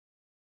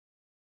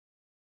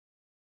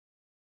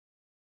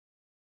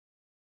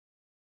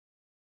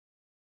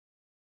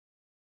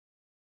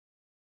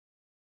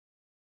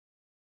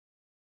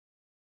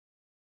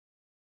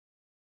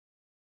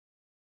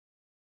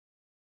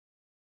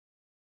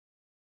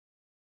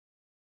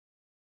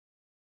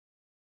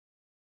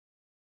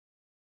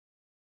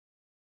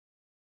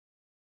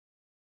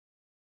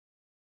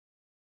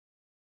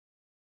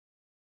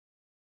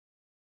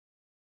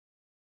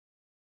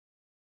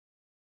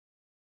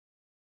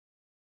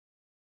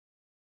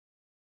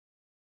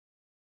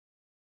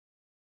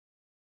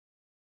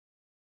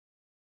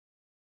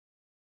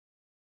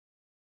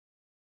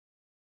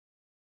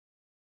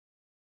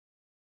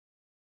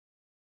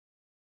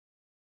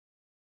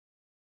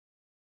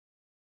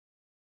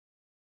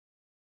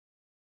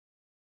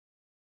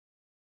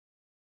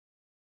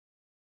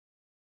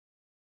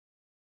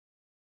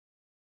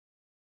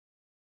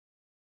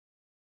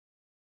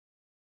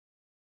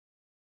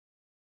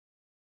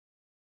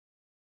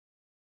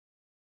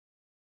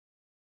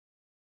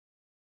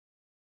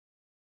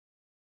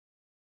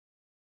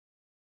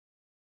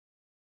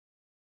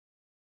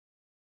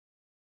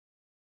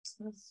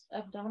 This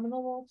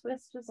abdominal wall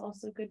twist is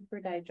also good for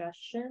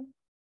digestion.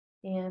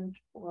 And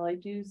while I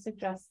do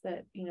suggest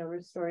that,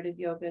 restorative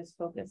yoga is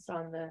focused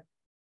on the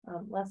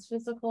less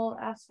physical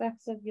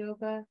aspects of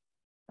yoga,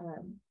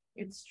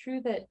 it's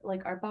true that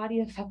like our body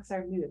affects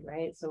our mood,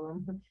 right?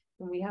 So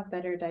when we have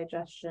better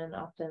digestion,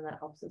 often that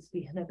helps us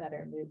be in a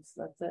better mood.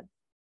 So that's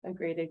a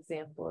great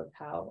example of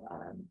how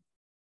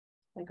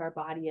like our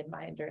body and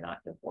mind are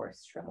not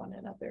divorced from one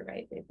another,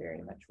 right? They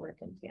very much work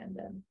in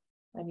tandem.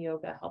 And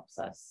yoga helps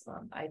us,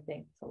 I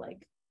think, to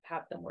like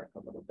have them work a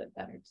little bit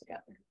better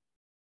together.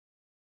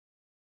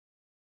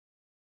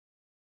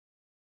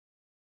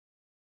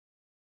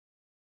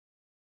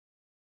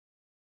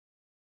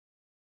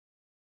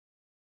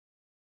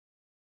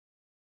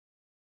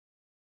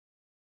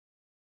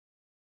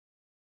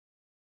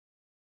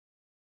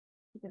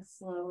 Take a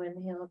slow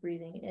inhale,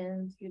 breathing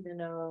in through the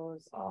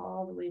nose,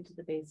 all the way to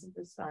the base of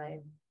the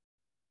spine.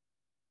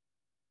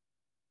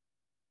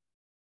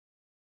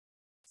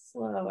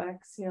 Slow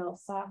exhale,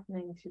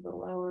 softening to the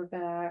lower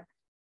back,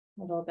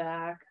 middle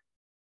back,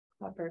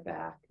 upper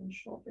back, and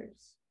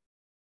shoulders.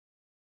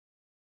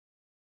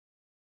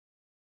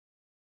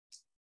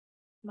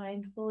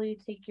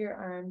 Mindfully take your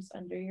arms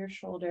under your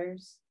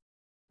shoulders,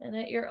 and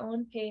at your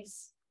own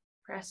pace,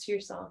 press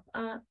yourself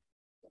up.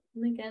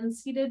 And again,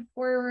 seated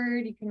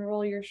forward, you can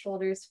roll your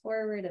shoulders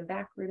forward and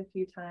backward a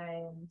few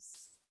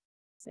times.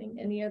 Seeing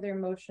any other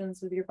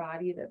motions with your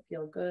body that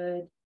feel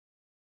good.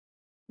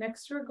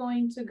 Next, we're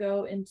going to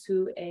go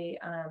into a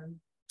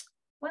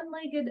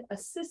one-legged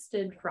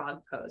assisted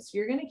frog pose.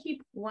 You're going to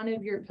keep one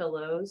of your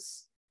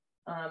pillows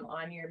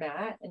on your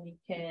mat, and you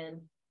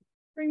can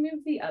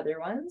remove the other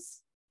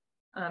ones.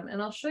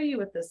 And I'll show you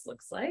what this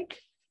looks like.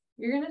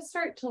 You're going to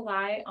start to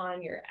lie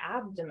on your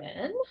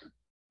abdomen.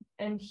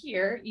 And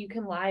here you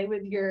can lie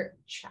with your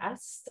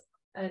chest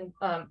and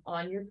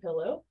on your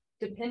pillow,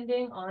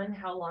 depending on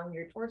how long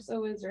your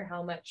torso is or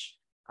how much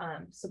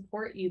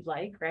support you'd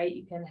like, right?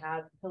 You can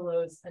have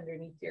pillows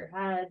underneath your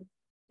head,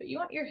 but you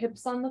want your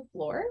hips on the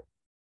floor.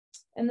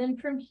 And then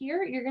from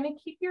here, you're going to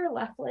keep your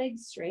left leg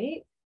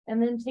straight and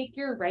then take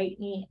your right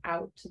knee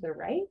out to the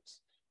right.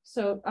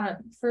 So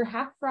for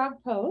half frog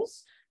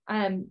pose,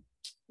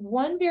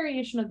 one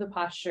variation of the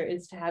posture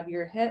is to have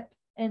your hip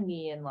and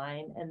knee in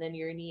line, and then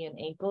your knee and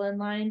ankle in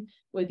line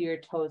with your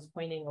toes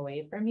pointing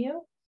away from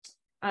you.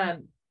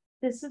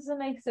 This is a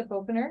nice hip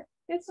opener.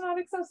 It's not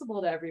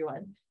accessible to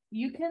everyone.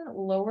 You can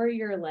lower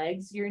your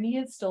legs. Your knee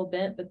is still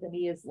bent, but the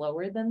knee is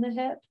lower than the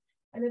hip.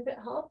 And if it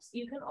helps,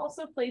 you can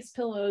also place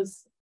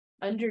pillows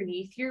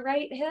underneath your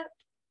right hip,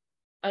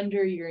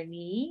 under your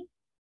knee,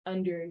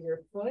 under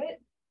your foot,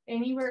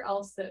 anywhere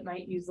else that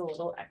might use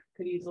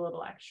could use a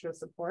little extra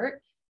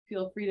support.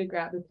 Feel free to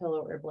grab a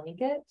pillow or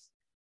blanket.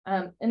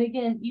 And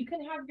again, you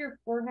can have your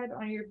forehead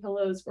on your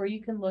pillows, or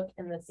you can look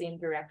in the same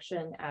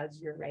direction as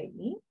your right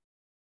knee.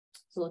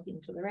 So looking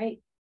to the right,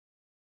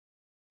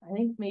 I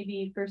think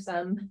maybe for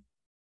some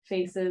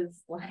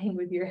faces, lying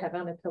with your head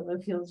on a pillow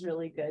feels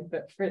really good,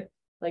 but for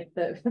like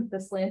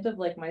the slant of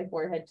like my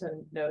forehead to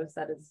nose,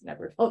 that has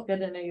never felt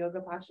good in a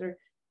yoga posture,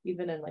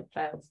 even in like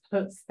child's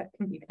pose, that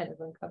can be kind of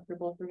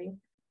uncomfortable for me.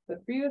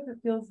 But for you, if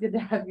it feels good to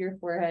have your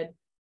forehead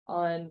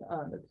on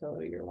the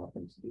pillow, you're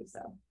welcome to do so.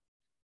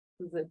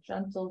 This is a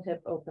gentle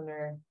hip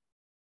opener.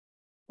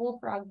 Full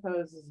frog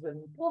pose is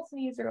when both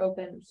knees are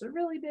open. It's a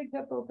really big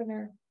hip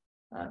opener.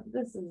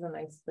 This is a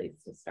nice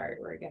place to start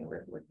where again,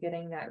 we're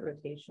getting that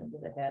rotation to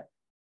the hip.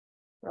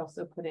 We're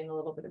also putting a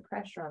little bit of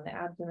pressure on the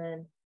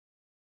abdomen,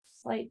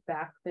 slight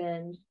back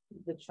bend,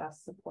 the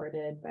chest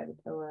supported by the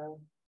pillow.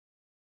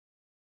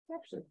 There's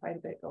actually quite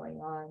a bit going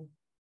on.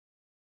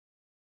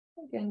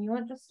 Again, you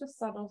want just a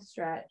subtle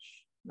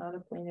stretch, not a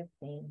point of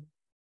pain.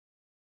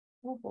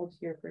 We'll hold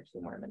here for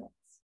 2 more minutes.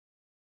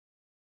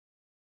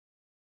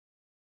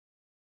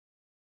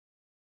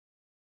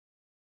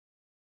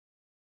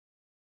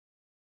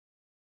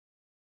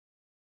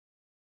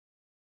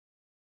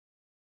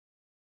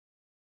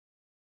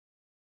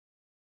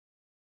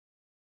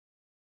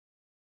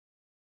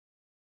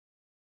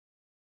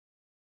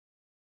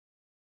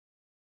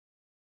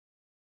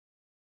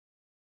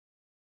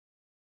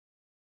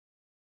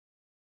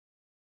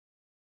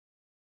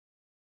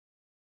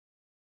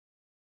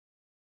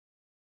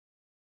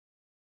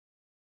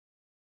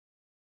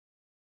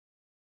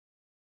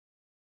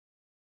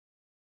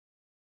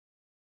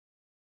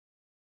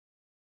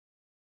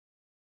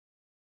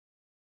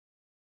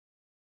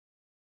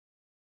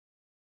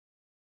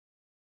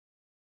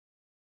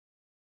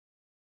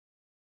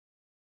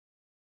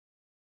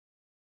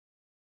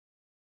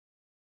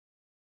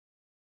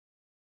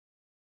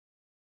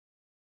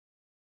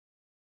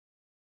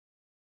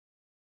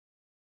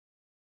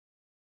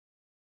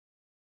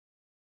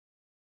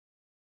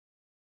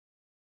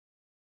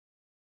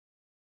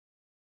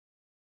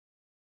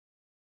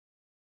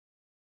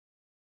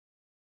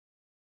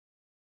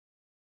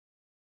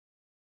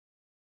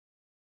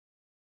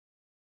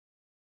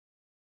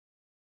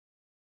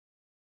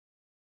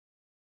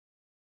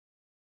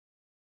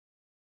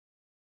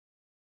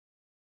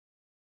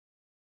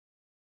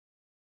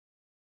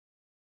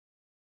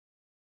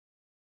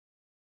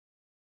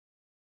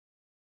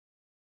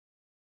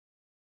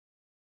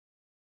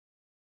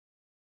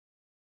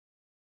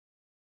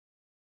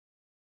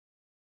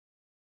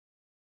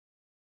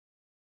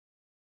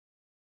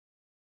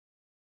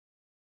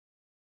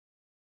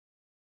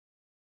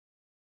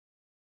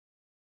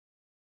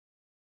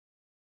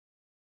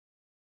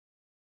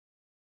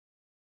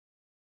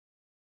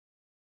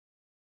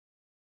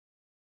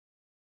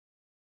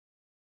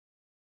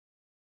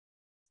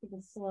 Take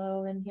a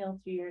slow inhale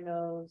through your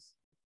nose,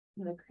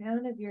 from the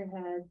crown of your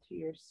head to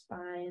your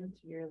spine,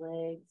 to your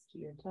legs, to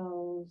your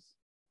toes.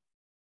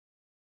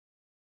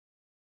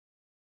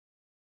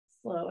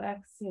 Slow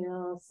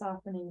exhale,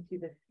 softening through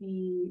the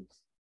feet,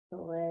 the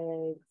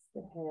legs,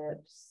 the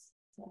hips,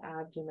 the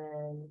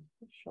abdomen,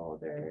 the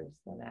shoulders,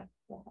 the neck,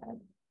 the head.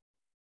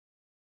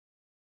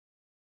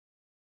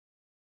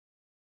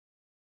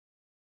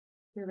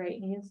 Your right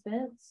knee is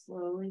bent.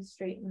 Slowly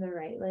straighten the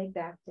right leg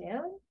back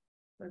down.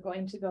 We're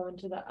going to go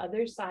into the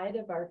other side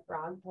of our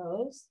frog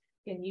pose.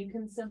 And you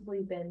can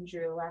simply bend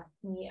your left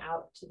knee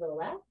out to the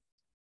left.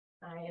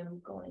 I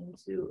am going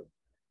to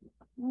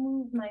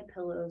move my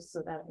pillows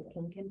so that I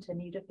can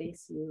continue to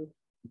face you.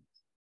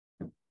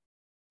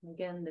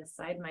 Again, this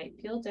side might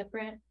feel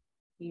different.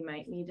 You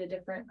might need a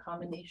different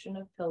combination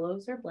of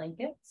pillows or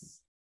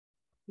blankets.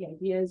 The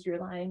idea is you're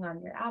lying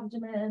on your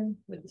abdomen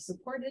with a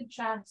supported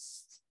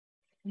chest,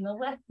 and the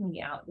left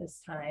knee out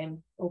this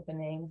time,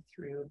 opening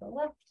through the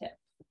left hip.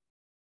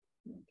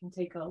 You can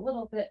take a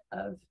little bit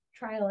of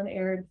trial and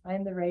error to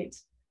find the right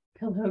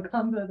pillow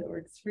combo that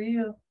works for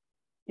you.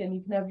 Again,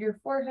 you can have your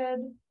forehead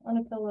on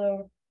a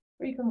pillow,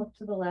 or you can look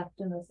to the left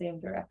in the same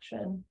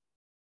direction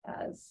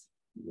as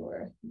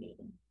your knee.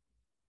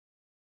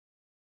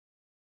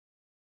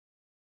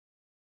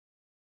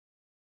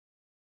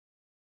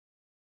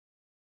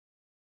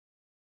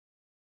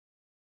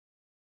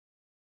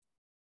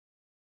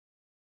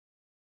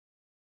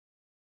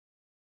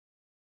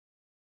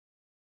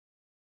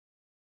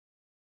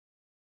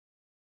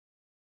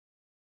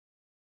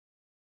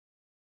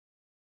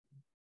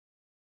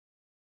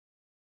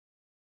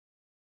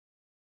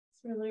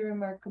 It's really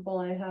remarkable.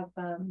 I have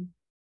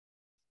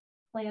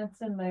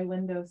plants in my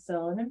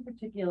windowsill, and in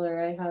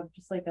particular, I have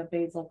just like a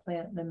basil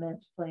plant and a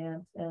mint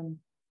plant, and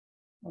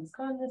I was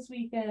gone this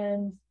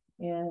weekend,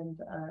 and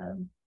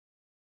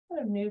kind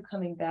of knew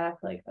coming back,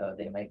 like, oh,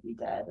 they might be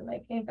dead, and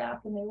I came back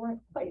and they weren't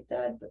quite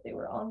dead, but they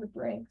were on the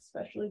brink,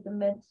 especially the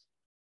mint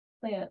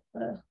plant.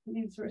 The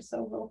leaves were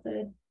so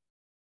wilted.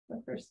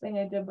 The first thing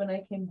I did when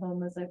I came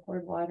home is I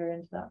poured water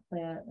into that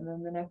plant, and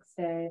then the next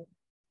day,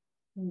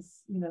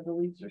 the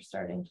leaves were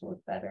starting to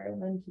look better.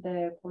 And then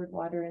today I poured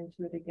water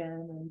into it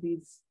again, and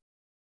these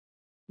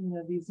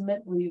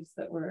mint leaves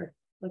that were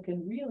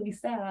looking really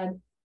sad,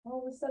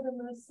 all of a sudden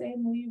those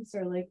same leaves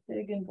are like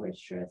big and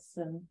boisterous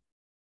and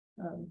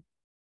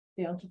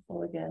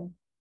bountiful again.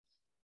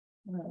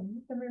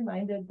 I'm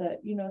reminded that,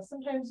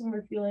 sometimes when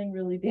we're feeling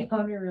really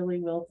down or really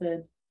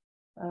wilted,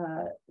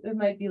 it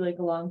might be like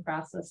a long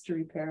process to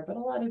repair, but a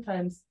lot of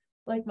times,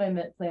 like my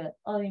mint plant,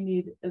 all you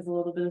need is a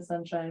little bit of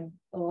sunshine,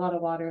 a lot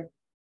of water,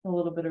 a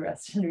little bit of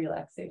rest and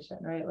relaxation,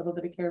 right? A little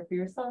bit of care for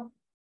yourself,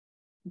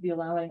 be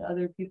allowing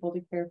other people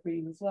to care for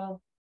you as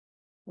well.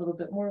 A little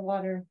bit more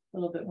water, a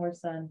little bit more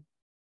sun,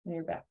 and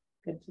you're back,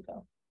 good to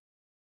go.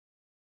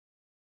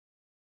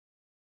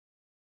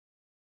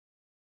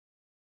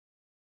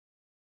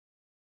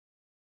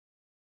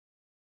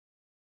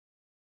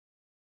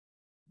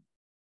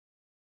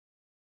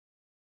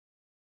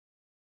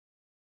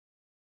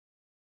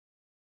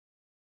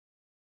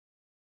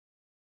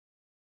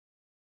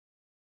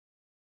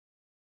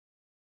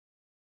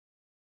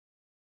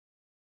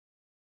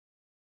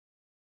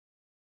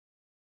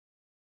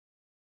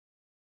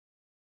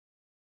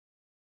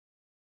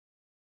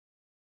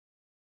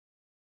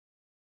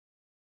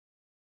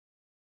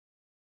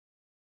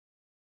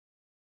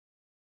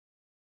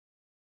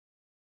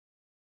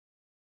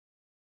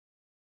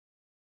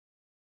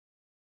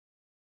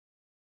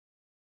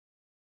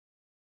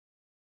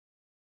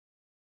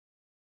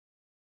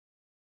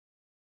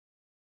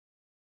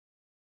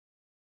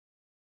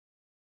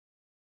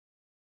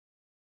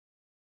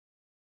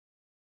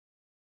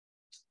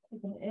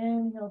 Take an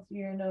inhale through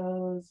your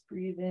nose,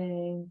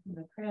 breathing from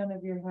the crown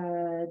of your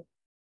head,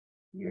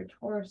 your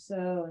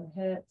torso and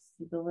hips,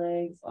 to the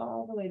legs,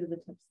 all the way to the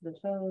tips of the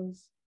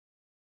toes.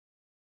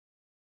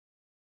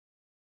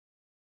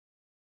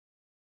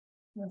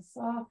 And a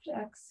soft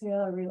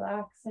exhale,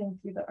 relaxing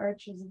through the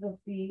arches of the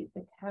feet,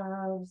 the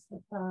calves,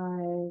 the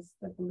thighs,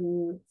 the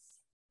glutes,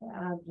 the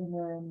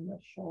abdomen, the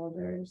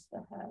shoulders, the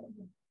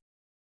head.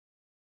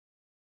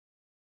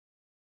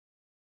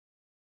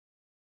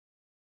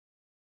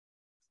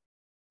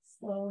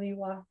 Slowly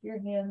walk your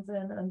hands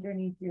in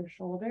underneath your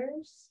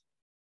shoulders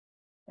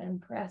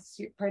and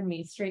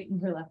straighten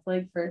your left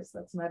leg first.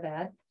 That's my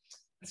bad.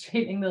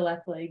 Straightening the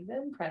left leg,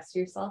 then press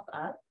yourself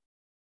up.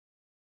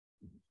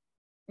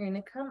 You're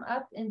going to come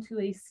up into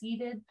a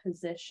seated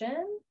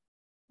position.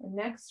 And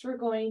next, we're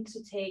going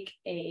to take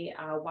a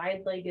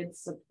wide-legged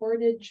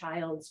supported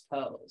child's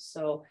pose.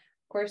 So,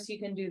 of course, you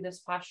can do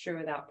this posture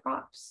without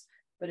props.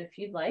 But if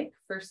you'd like,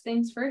 first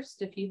things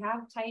first, if you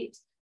have tight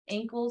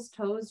ankles,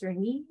 toes, or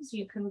knees,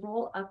 you can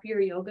roll up your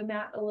yoga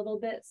mat a little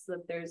bit so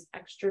that there's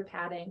extra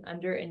padding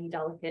under any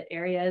delicate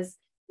areas.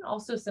 And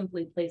also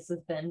simply place a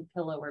thin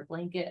pillow or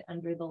blanket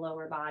under the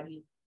lower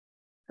body.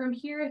 From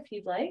here, if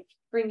you'd like,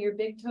 bring your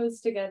big toes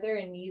together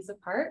and knees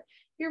apart.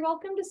 You're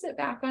welcome to sit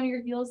back on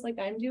your heels like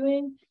I'm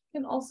doing.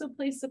 You can also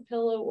place a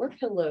pillow or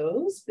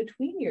pillows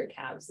between your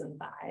calves and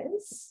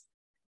thighs.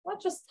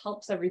 That just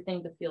helps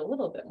everything to feel a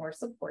little bit more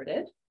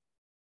supported.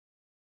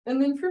 And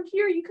then from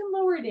here, you can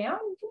lower down.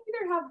 You can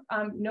either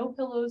have no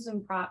pillows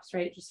and props,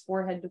 right? Just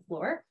forehead to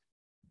floor.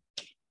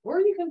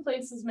 Or you can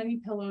place as many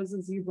pillows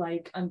as you'd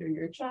like under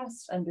your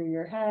chest, under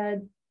your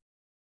head.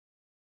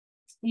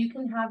 You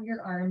can have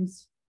your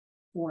arms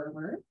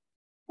forward.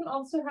 You can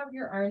also have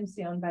your arms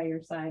down by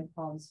your side,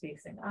 palms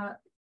facing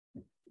up.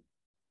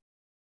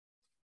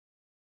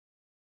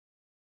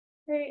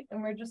 Great,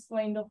 and we're just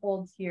going to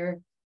hold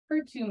here for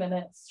 2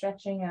 minutes,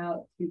 stretching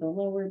out through the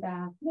lower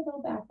back,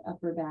 middle back,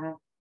 upper back,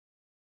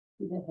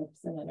 through the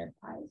hips and inner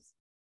thighs.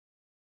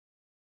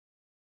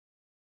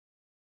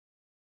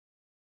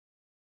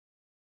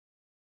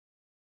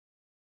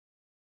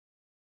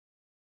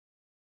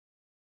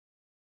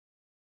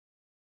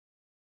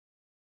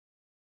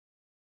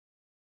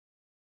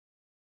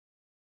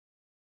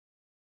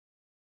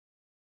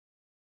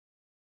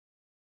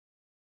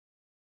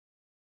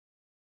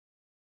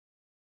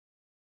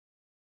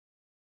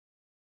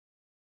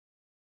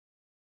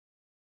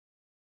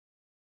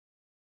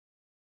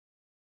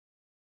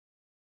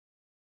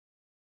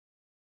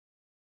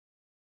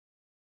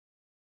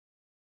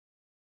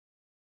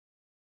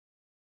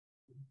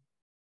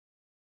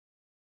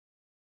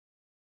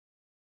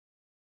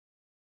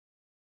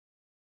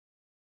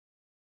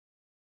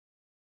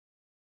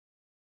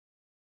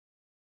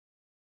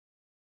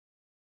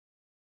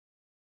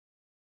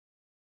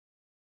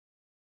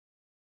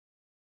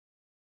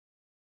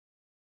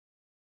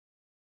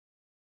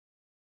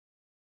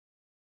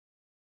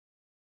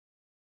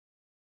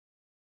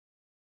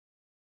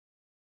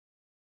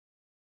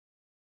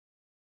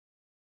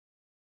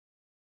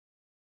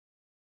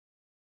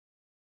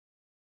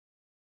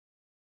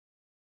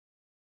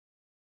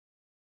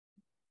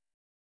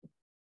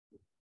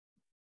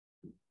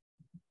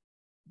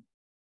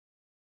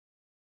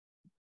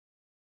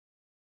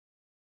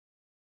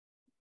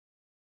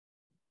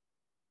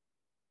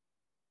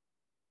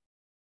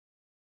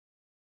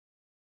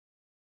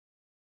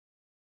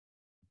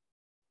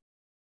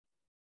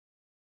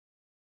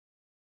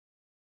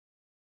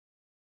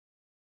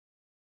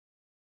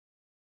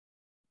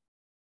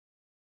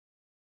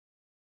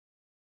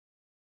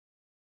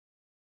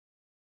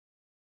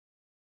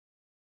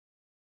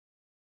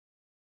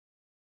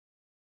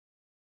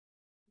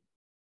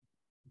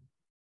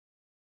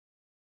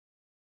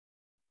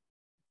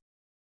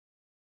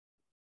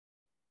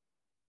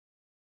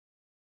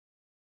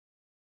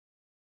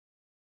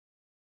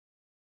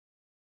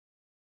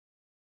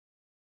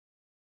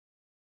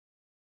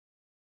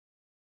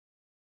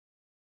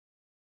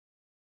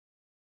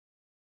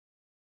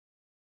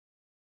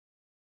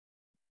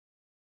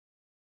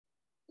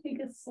 Take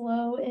a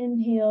slow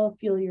inhale,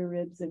 feel your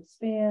ribs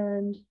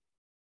expand.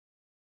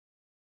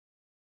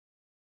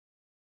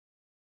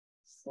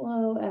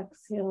 Slow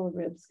exhale,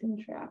 ribs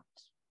contract.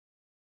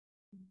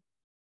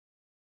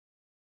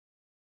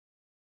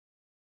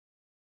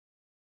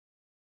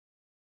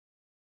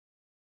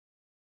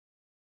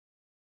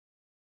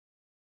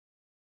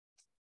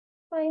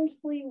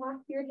 Mindfully walk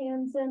your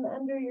hands in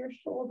under your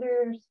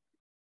shoulders.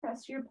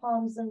 Press your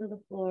palms into the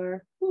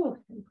floor.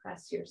 And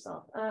press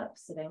yourself up,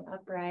 sitting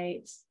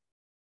upright.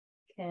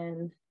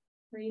 Can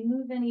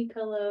remove any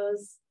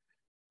pillows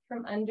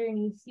from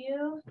underneath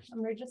you.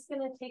 And we're just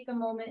going to take a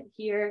moment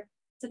here,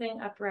 sitting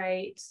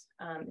upright.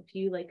 If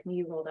you, like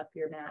me, rolled up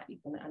your mat, you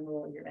can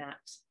unroll your mat.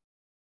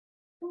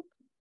 You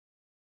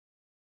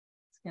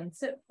can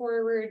sit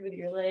forward with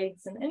your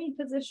legs in any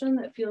position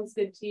that feels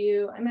good to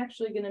you. I'm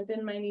actually going to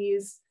bend my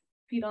knees,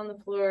 feet on the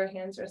floor,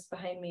 hands rest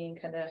behind me,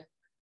 and kind of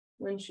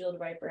windshield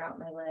wiper out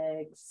my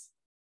legs.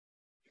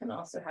 You can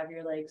also have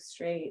your legs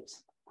straight,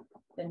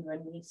 bend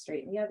one knee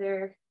straight in the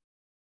other.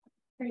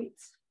 Great.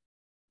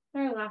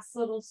 Our last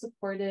little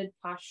supported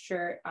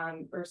posture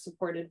or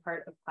supported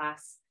part of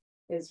class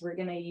is we're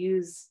going to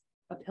use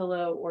a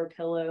pillow or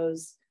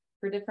pillows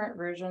for different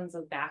versions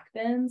of back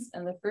bends.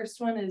 And the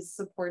first one is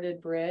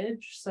supported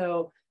bridge.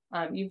 So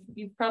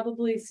you've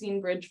probably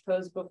seen bridge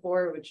pose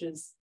before, which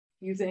is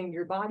using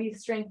your body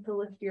strength to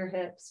lift your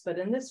hips. But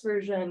in this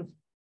version,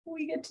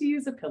 we get to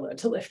use a pillow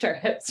to lift our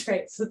hips,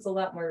 right? So it's a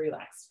lot more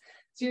relaxed.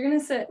 So you're going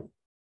to sit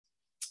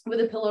with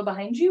a pillow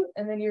behind you,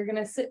 and then you're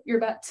going to sit your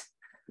butt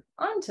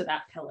onto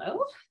that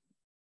pillow.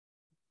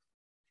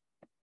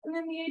 And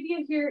then the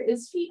idea here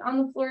is feet on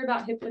the floor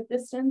about hip width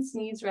distance,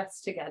 knees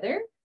rest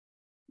together.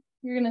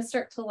 You're going to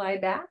start to lie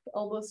back,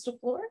 elbows to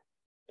floor,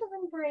 and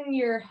then bring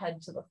your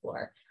head to the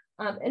floor.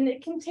 And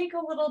it can take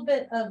a little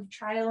bit of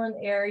trial and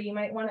error. You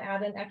might want to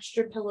add an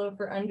extra pillow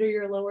for under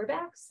your lower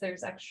backs.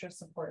 There's extra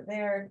support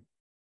there.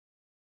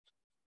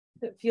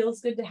 If it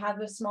feels good to have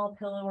a small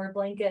pillow or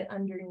blanket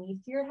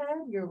underneath your head,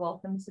 you're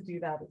welcome to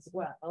do that as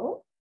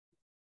well.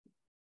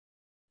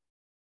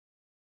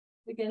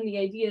 Again, the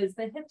idea is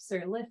the hips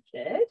are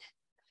lifted,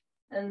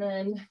 and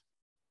then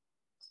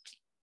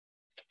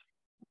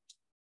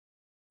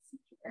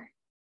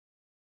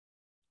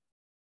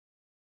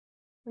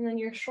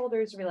your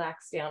shoulders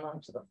relax down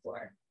onto the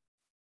floor.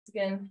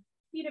 Again,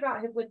 feet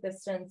about hip width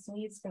distance,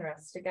 knees can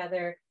rest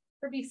together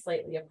or be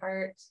slightly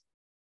apart.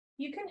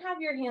 You can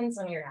have your hands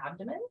on your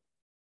abdomen,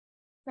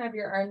 have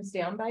your arms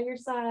down by your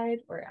side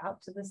or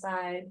out to the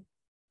side.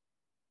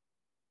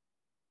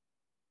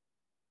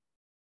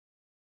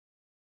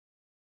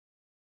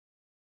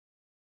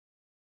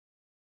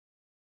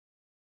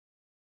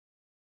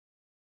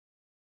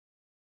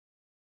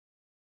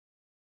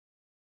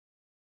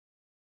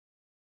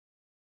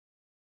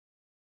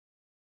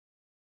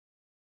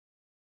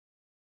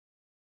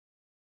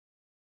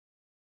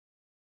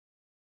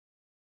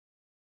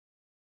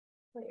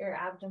 Let your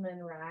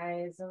abdomen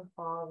rise and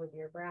fall with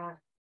your breath.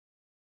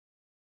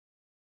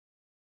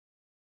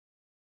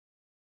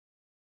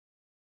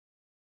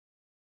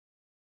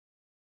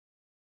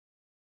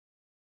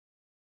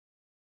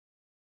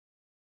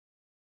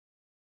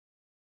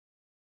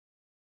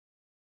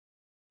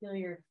 Feel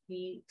your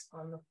feet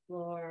on the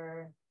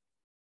floor.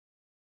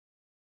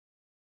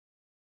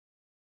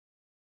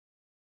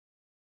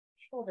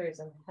 Shoulders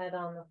and head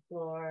on the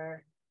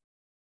floor.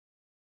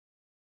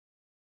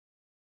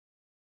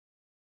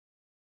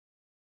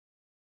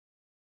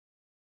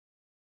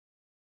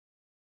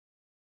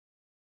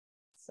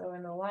 So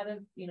in a lot of,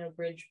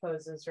 bridge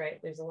poses, right,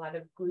 there's a lot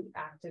of glute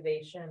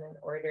activation in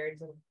order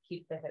to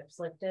keep the hips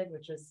lifted,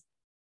 which is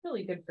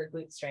really good for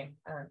glute strength.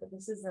 But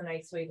this is a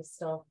nice way to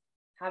still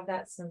have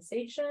that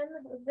sensation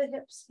of the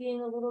hips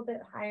being a little bit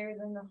higher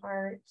than the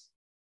heart,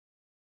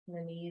 and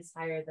the knees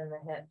higher than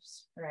the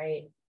hips,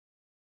 right?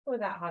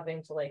 Without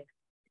having to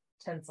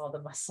tense all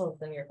the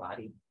muscles in your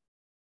body.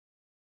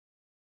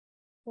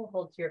 We'll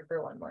hold here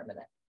for one more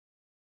minute.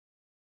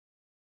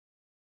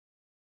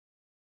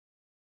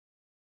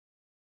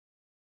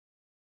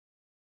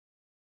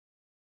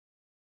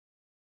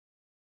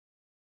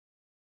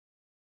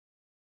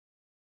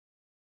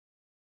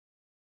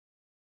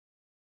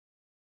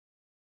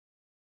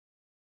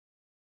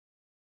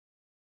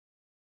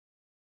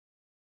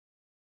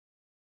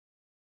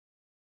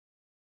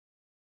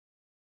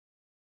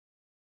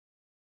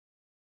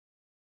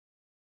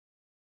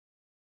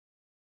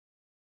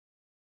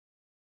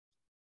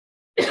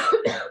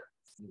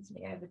 Excuse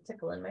me, I have a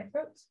tickle in my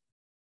throat.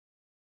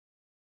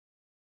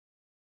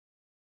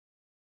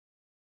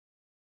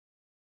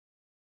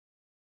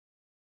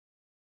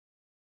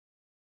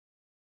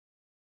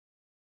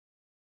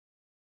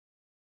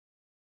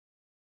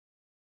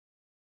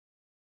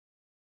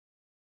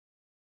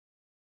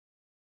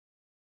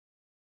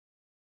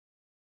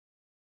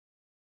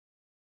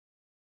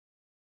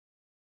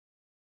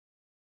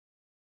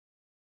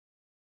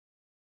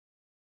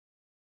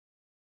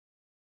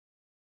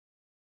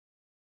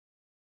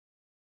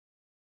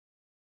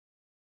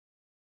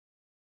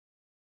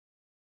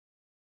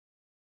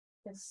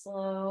 A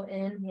slow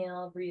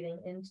inhale, breathing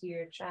into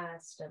your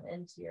chest and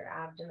into your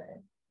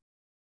abdomen.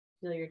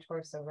 Feel your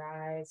torso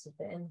rise with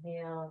the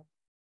inhale.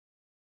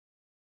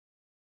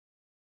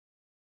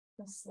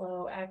 A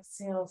slow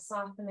exhale,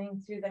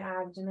 softening through the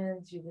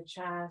abdomen, through the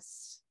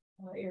chest.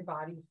 Let your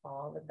body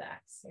fall with the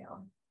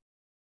exhale.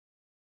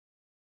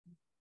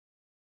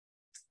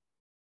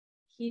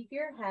 Keep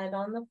your head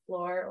on the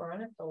floor or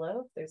on a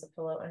pillow if there's a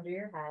pillow under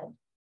your head.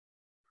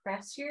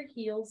 Press your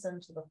heels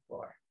into the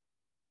floor.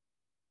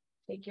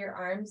 Take your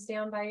arms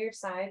down by your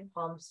side,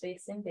 palms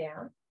facing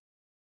down.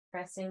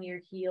 Pressing your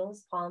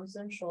heels, palms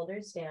and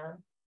shoulders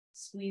down.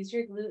 Squeeze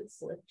your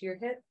glutes, lift your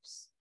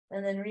hips,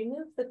 and then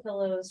remove the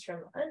pillows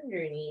from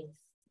underneath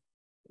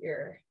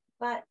your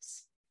butt.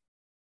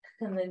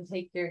 And then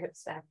take your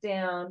hips back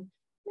down.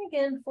 And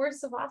again, for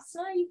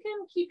Savasana, you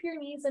can keep your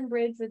knees in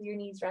bridge with your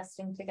knees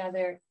resting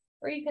together,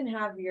 or you can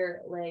have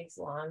your legs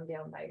long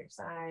down by your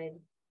side.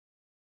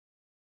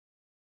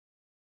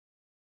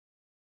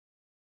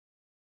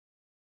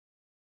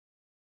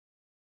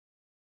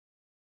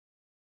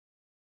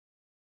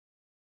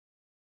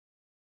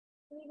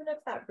 Even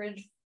if that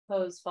bridge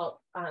pose felt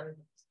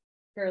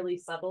fairly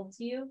subtle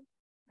to you,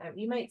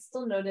 you might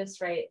still notice,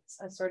 right,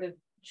 a sort of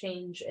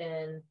change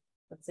in,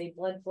 let's say,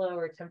 blood flow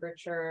or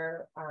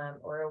temperature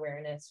or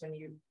awareness when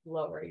you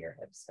lower your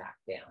hips back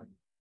down,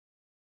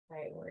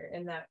 right? We're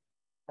in that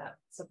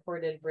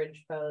supported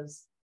bridge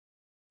pose.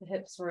 The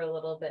hips were a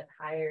little bit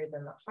higher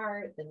than the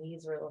heart. The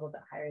knees were a little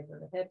bit higher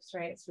than the hips,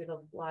 right? So we had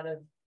a lot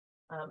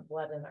of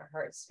blood in our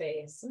heart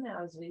space. And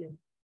now as we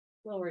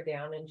lower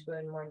down into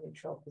a more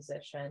neutral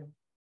position,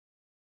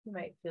 you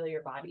might feel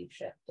your body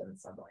shift in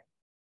some way.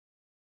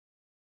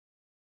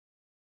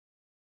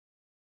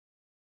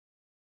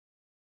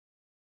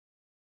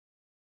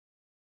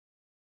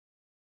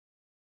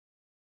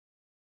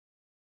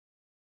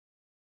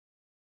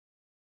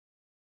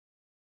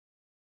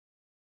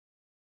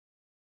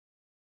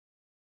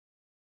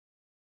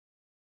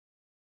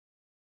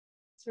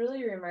 It's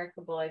really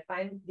remarkable. I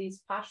find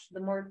these the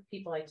more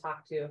people I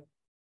talk to,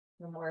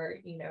 the more,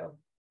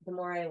 the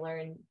more I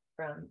learn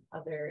from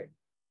other,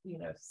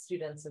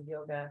 students of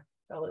yoga,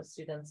 fellow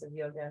students of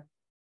yoga.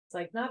 It's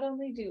like, not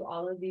only do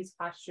all of these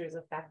postures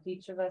affect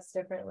each of us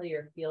differently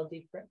or feel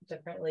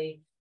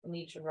differently in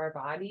each of our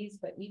bodies,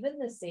 but even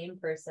the same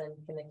person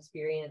can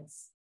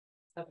experience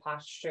a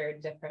posture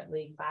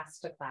differently, class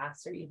to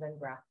class, or even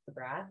breath to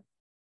breath.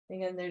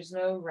 Again, there's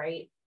no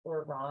right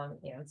or wrong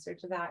answer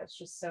to that. It's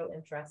just so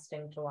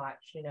interesting to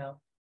watch,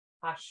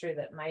 posture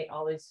that might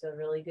always feel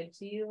really good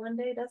to you one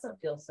day doesn't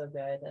feel so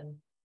good. And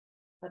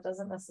that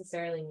doesn't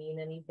necessarily mean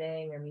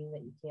anything or mean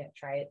that you can't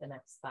try it the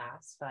next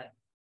class. But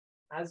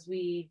as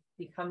we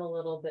become a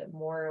little bit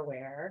more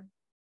aware,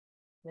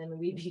 then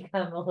we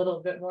become a little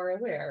bit more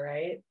aware,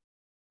 right?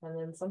 And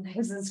then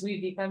sometimes as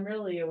we become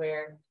really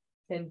aware,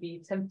 it can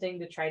be tempting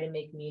to try to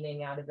make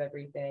meaning out of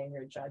everything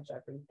or judge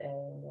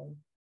everything. And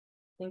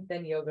I think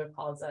then yoga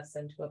calls us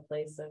into a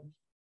place of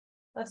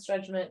less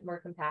judgment, more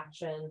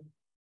compassion.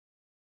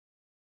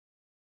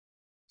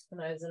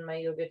 When I was in my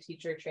yoga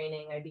teacher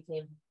training, I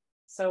became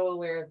so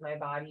aware of my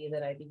body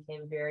that I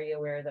became very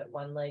aware that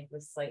one leg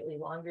was slightly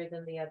longer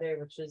than the other,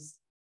 which is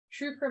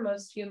true for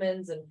most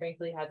humans and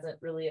frankly hasn't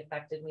really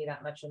affected me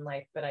that much in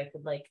life, but I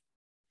could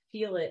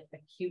feel it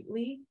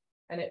acutely.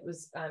 And it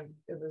was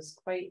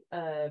quite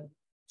a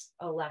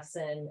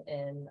lesson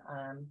in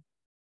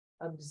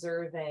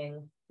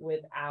observing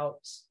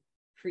without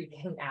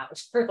freaking out,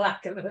 for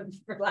lack of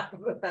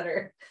a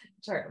better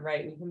term,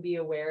 right? We can be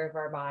aware of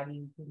our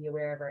body, we can be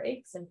aware of our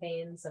aches and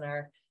pains and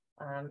our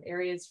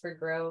areas for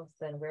growth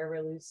and where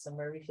we're loose and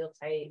where we feel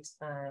tight.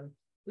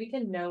 We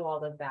can know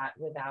all of that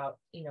without,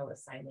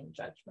 assigning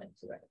judgment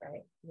to it,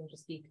 right? We can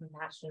just be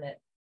compassionate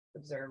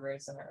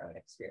observers in our own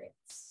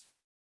experience.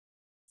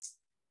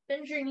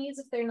 Bend your knees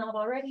if they're not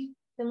already.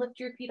 Then lift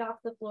your feet off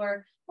the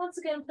floor. Once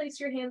again, place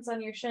your hands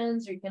on your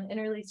shins, or you can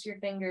interlace your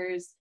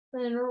fingers.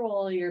 Then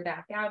roll your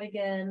back out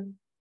again.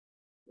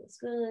 Feels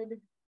good.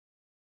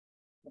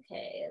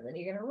 Okay, and then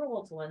you're gonna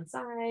roll to one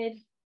side.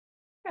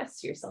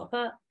 Press yourself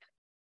up.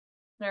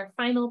 And our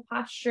final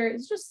posture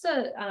is just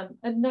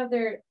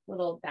another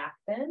little back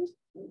bend.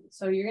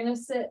 So you're gonna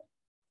sit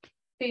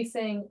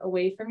facing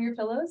away from your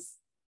pillows.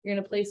 You're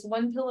gonna place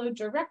one pillow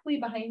directly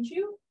behind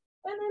you,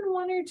 and then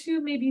one or two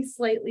maybe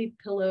slightly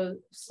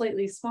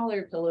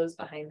smaller pillows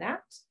behind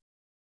that.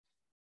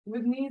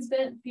 With knees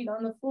bent, feet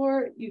on the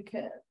floor, you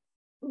can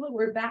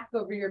lower back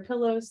over your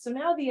pillows. So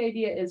now the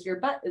idea is your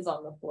butt is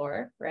on the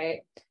floor,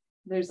 right?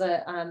 There's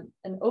an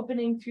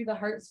opening through the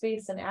heart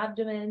space and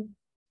abdomen,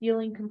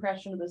 feeling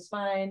compression of the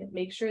spine.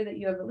 Make sure that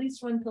you have at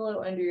least one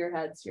pillow under your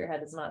head so your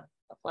head is not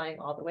flying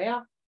all the way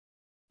up.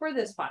 For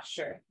this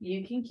posture,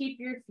 you can keep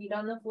your feet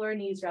on the floor,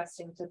 knees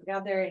resting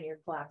together in your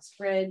collapsed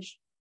bridge.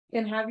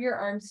 You can have your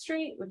arms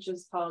straight, which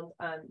is called,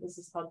 this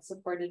is called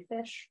supported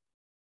fish.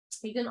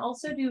 You can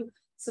also do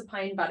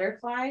supine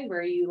butterfly,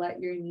 where you let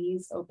your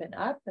knees open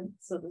up and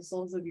so the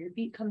soles of your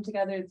feet come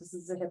together. This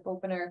is a hip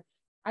opener.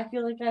 I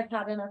feel like I've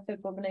had enough hip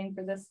opening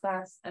for this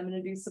class. I'm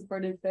going to do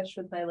supported fish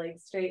with my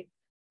legs straight.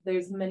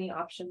 There's many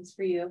options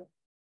for you. You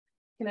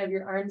can have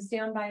your arms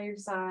down by your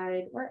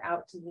side or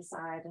out to the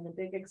side in a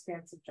big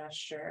expansive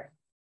gesture.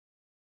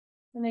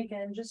 And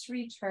again, just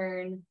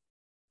return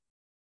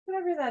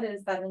whatever that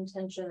is, that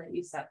intention that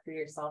you set for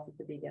yourself at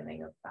the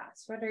beginning of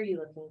class. What are you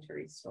looking to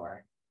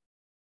restore?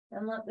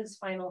 And let this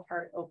final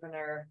heart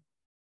opener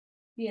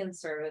be in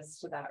service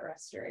to that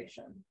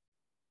restoration.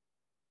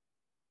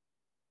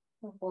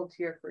 We'll hold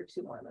here for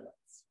 2 more minutes.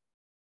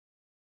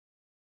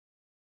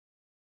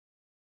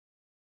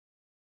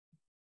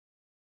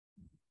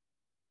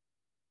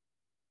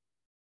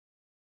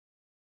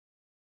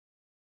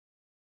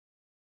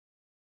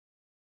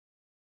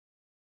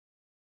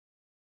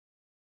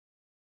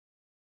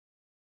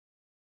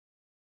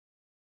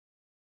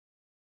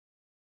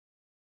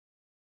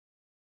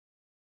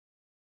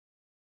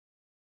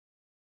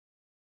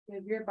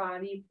 Give your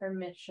body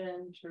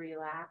permission to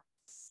relax.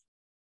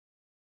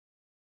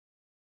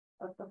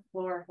 Let the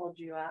floor hold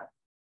you up.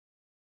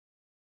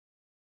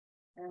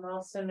 And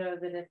also know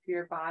that if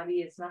your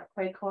body is not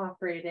quite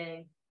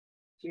cooperating,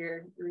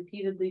 you're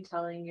repeatedly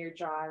telling your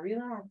jaw,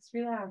 relax,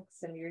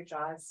 relax, and your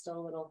jaw is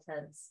still a little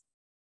tense,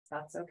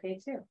 that's okay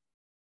too.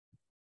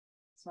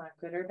 It's not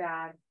good or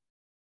bad,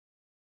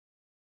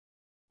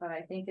 but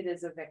I think it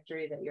is a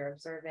victory that you're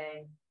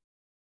observing.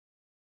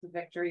 It's a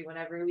victory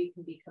whenever we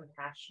can be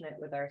compassionate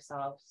with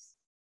ourselves.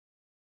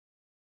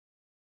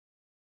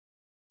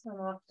 So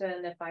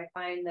often if I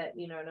find that,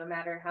 no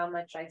matter how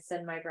much I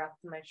send my breath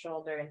to my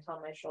shoulder and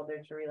tell my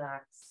shoulder to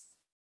relax,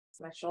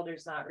 my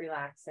shoulder's not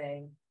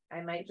relaxing,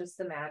 I might just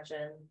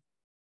imagine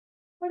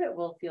what it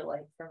will feel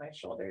like for my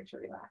shoulder to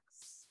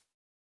relax.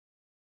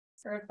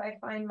 Or if I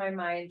find my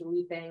mind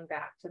looping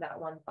back to that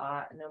one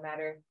thought, no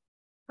matter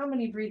how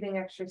many breathing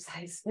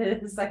exercises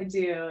I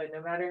do, and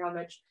no matter how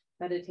much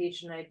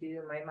meditation I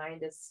do, my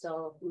mind is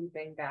still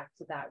looping back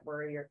to that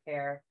worry or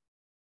care,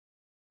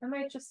 I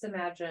might just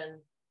imagine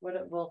what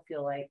it will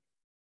feel like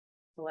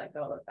to let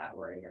go of that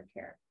worry or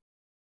care.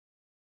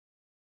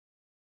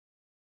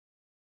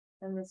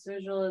 And this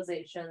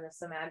visualization,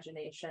 this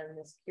imagination,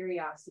 this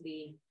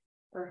curiosity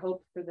or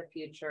hope for the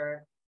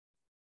future,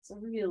 it's a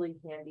really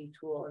handy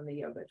tool in the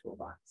yoga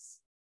toolbox.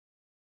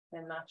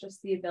 And not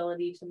just the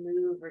ability to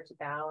move or to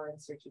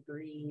balance or to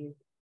breathe,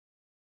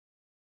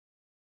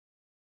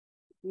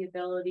 the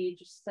ability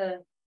just to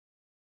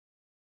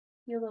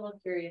be a little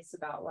curious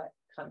about what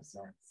comes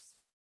next.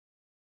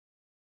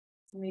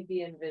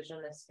 Maybe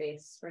envision a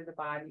space where the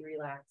body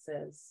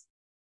relaxes.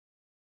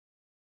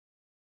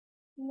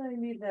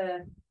 Maybe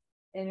the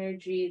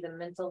energy, the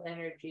mental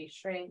energy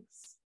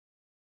shrinks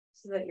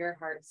so that your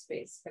heart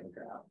space can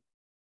grow.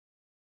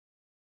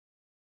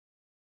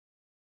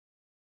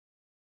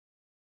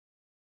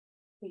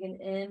 You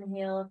can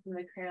inhale from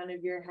the crown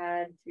of your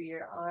head through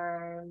your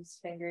arms,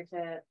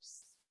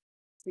 fingertips,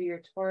 through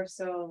your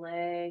torso,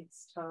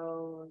 legs,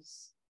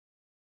 toes.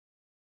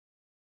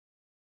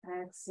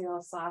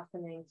 Exhale,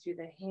 softening through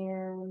the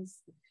hands,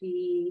 the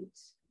feet,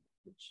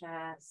 the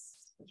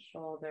chest, the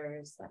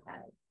shoulders, the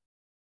head.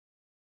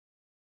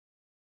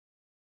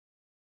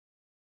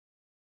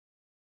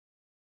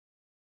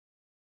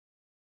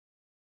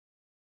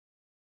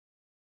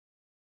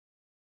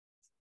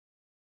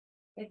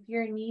 If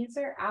your knees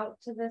are out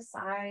to the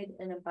side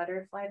in a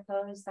butterfly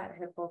pose, that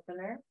hip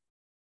opener,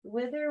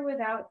 with or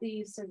without the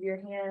use of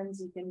your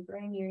hands, you can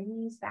bring your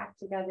knees back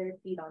together,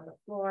 feet on the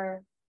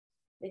floor.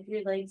 If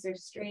your legs are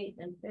straight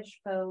in fish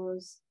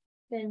pose,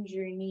 bend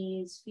your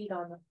knees, feet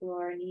on the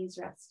floor, knees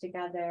rest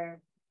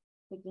together.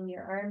 Taking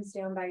your arms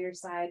down by your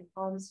side,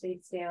 palms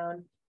face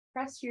down.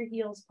 Press your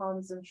heels,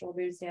 palms, and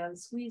shoulders down.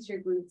 Squeeze your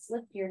glutes,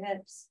 lift your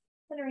hips,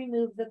 and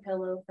remove the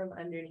pillow from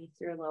underneath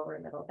your lower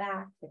middle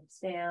back, hips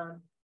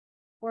down.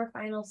 For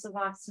final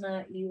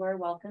Savasana, you are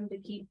welcome to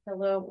keep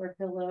pillow or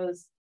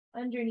pillows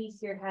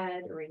underneath your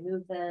head or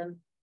remove them.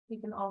 You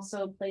can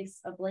also place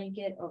a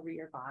blanket over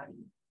your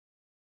body.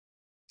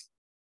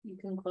 You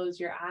can close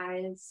your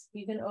eyes.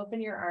 You can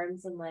open your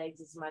arms and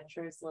legs as much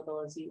or as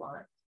little as you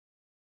want.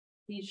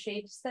 These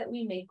shapes that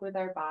we make with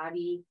our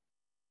body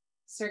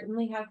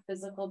certainly have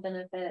physical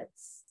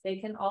benefits. They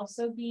can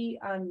also be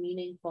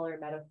meaningful or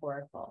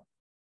metaphorical.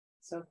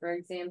 So for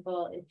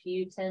example, if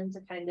you tend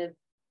to kind of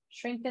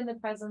shrink in the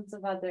presence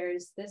of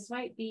others, this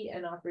might be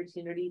an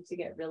opportunity to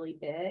get really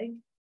big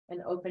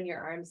and open your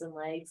arms and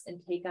legs and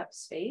take up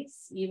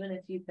space, even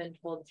if you've been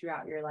told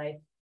throughout your life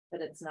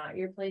that it's not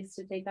your place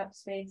to take up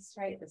space,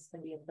 right? This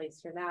can be a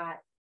place for that.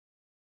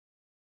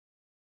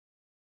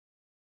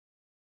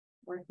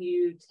 Or if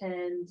you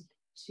tend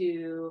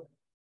to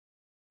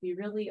be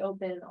really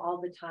open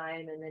all the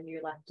time and then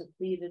you're left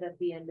depleted at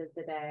the end of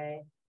the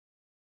day,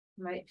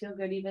 it might feel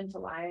good even to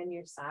lie on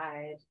your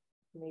side.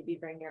 Maybe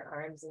bring your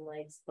arms and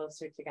legs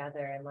closer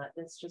together and let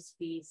this just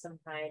be some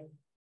time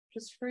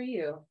just for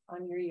you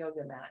on your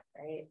yoga mat,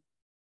 right?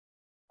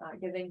 Not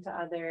giving to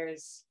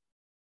others,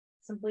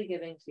 simply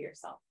giving to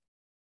yourself.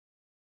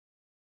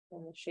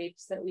 And the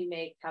shapes that we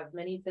make have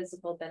many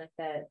physical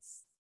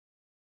benefits,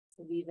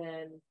 and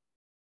even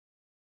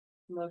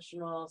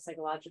emotional,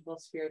 psychological,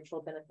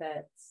 spiritual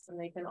benefits. And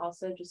they can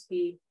also just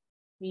be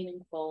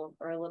meaningful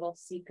or a little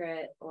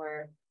secret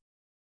or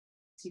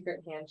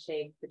secret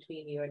handshake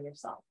between you and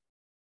yourself.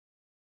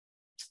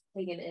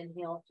 Take an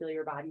inhale, feel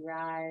your body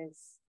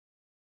rise.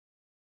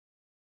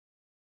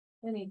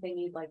 Anything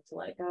you'd like to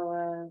let go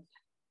of,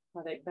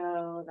 let it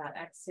go. That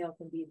exhale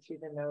can be through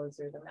the nose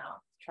or the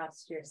mouth.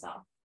 Trust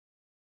yourself.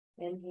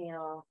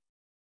 Inhale.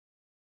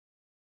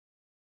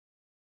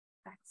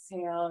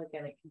 Exhale.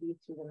 Again, it can be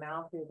through the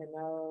mouth or the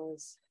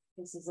nose.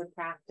 This is a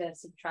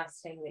practice of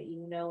trusting that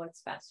you know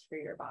what's best for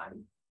your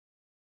body.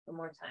 One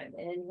more time.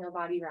 Inhale,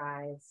 body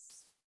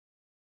rise.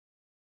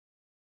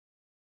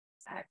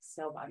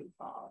 Exhale, body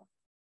fall.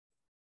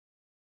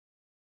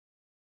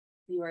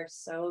 You are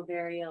so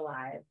very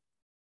alive,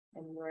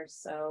 and you are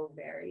so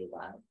very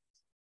loved.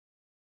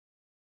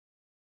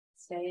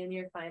 Stay in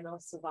your final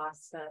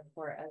savasana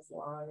for as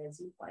long as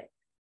you'd like,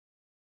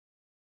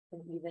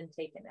 and even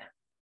take a nap.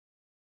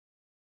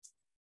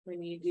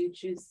 When you do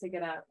choose to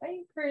get up, I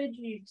encourage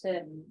you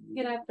to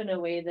get up in a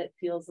way that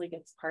feels like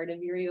it's part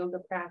of your yoga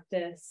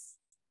practice.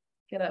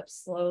 Get up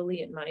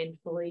slowly and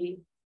mindfully,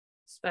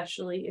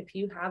 especially if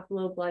you have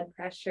low blood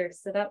pressure.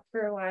 Sit up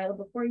for a while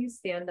before you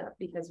stand up,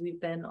 because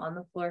we've been on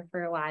the floor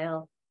for a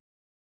while.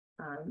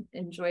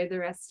 Enjoy the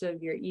rest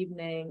of your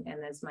evening.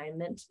 And as my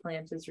mint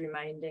plant is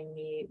reminding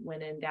me,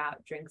 when in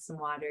doubt, drink some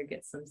water,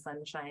 get some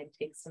sunshine,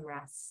 take some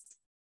rest.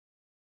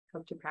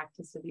 Hope to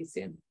practice with you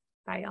soon.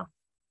 Bye, y'all.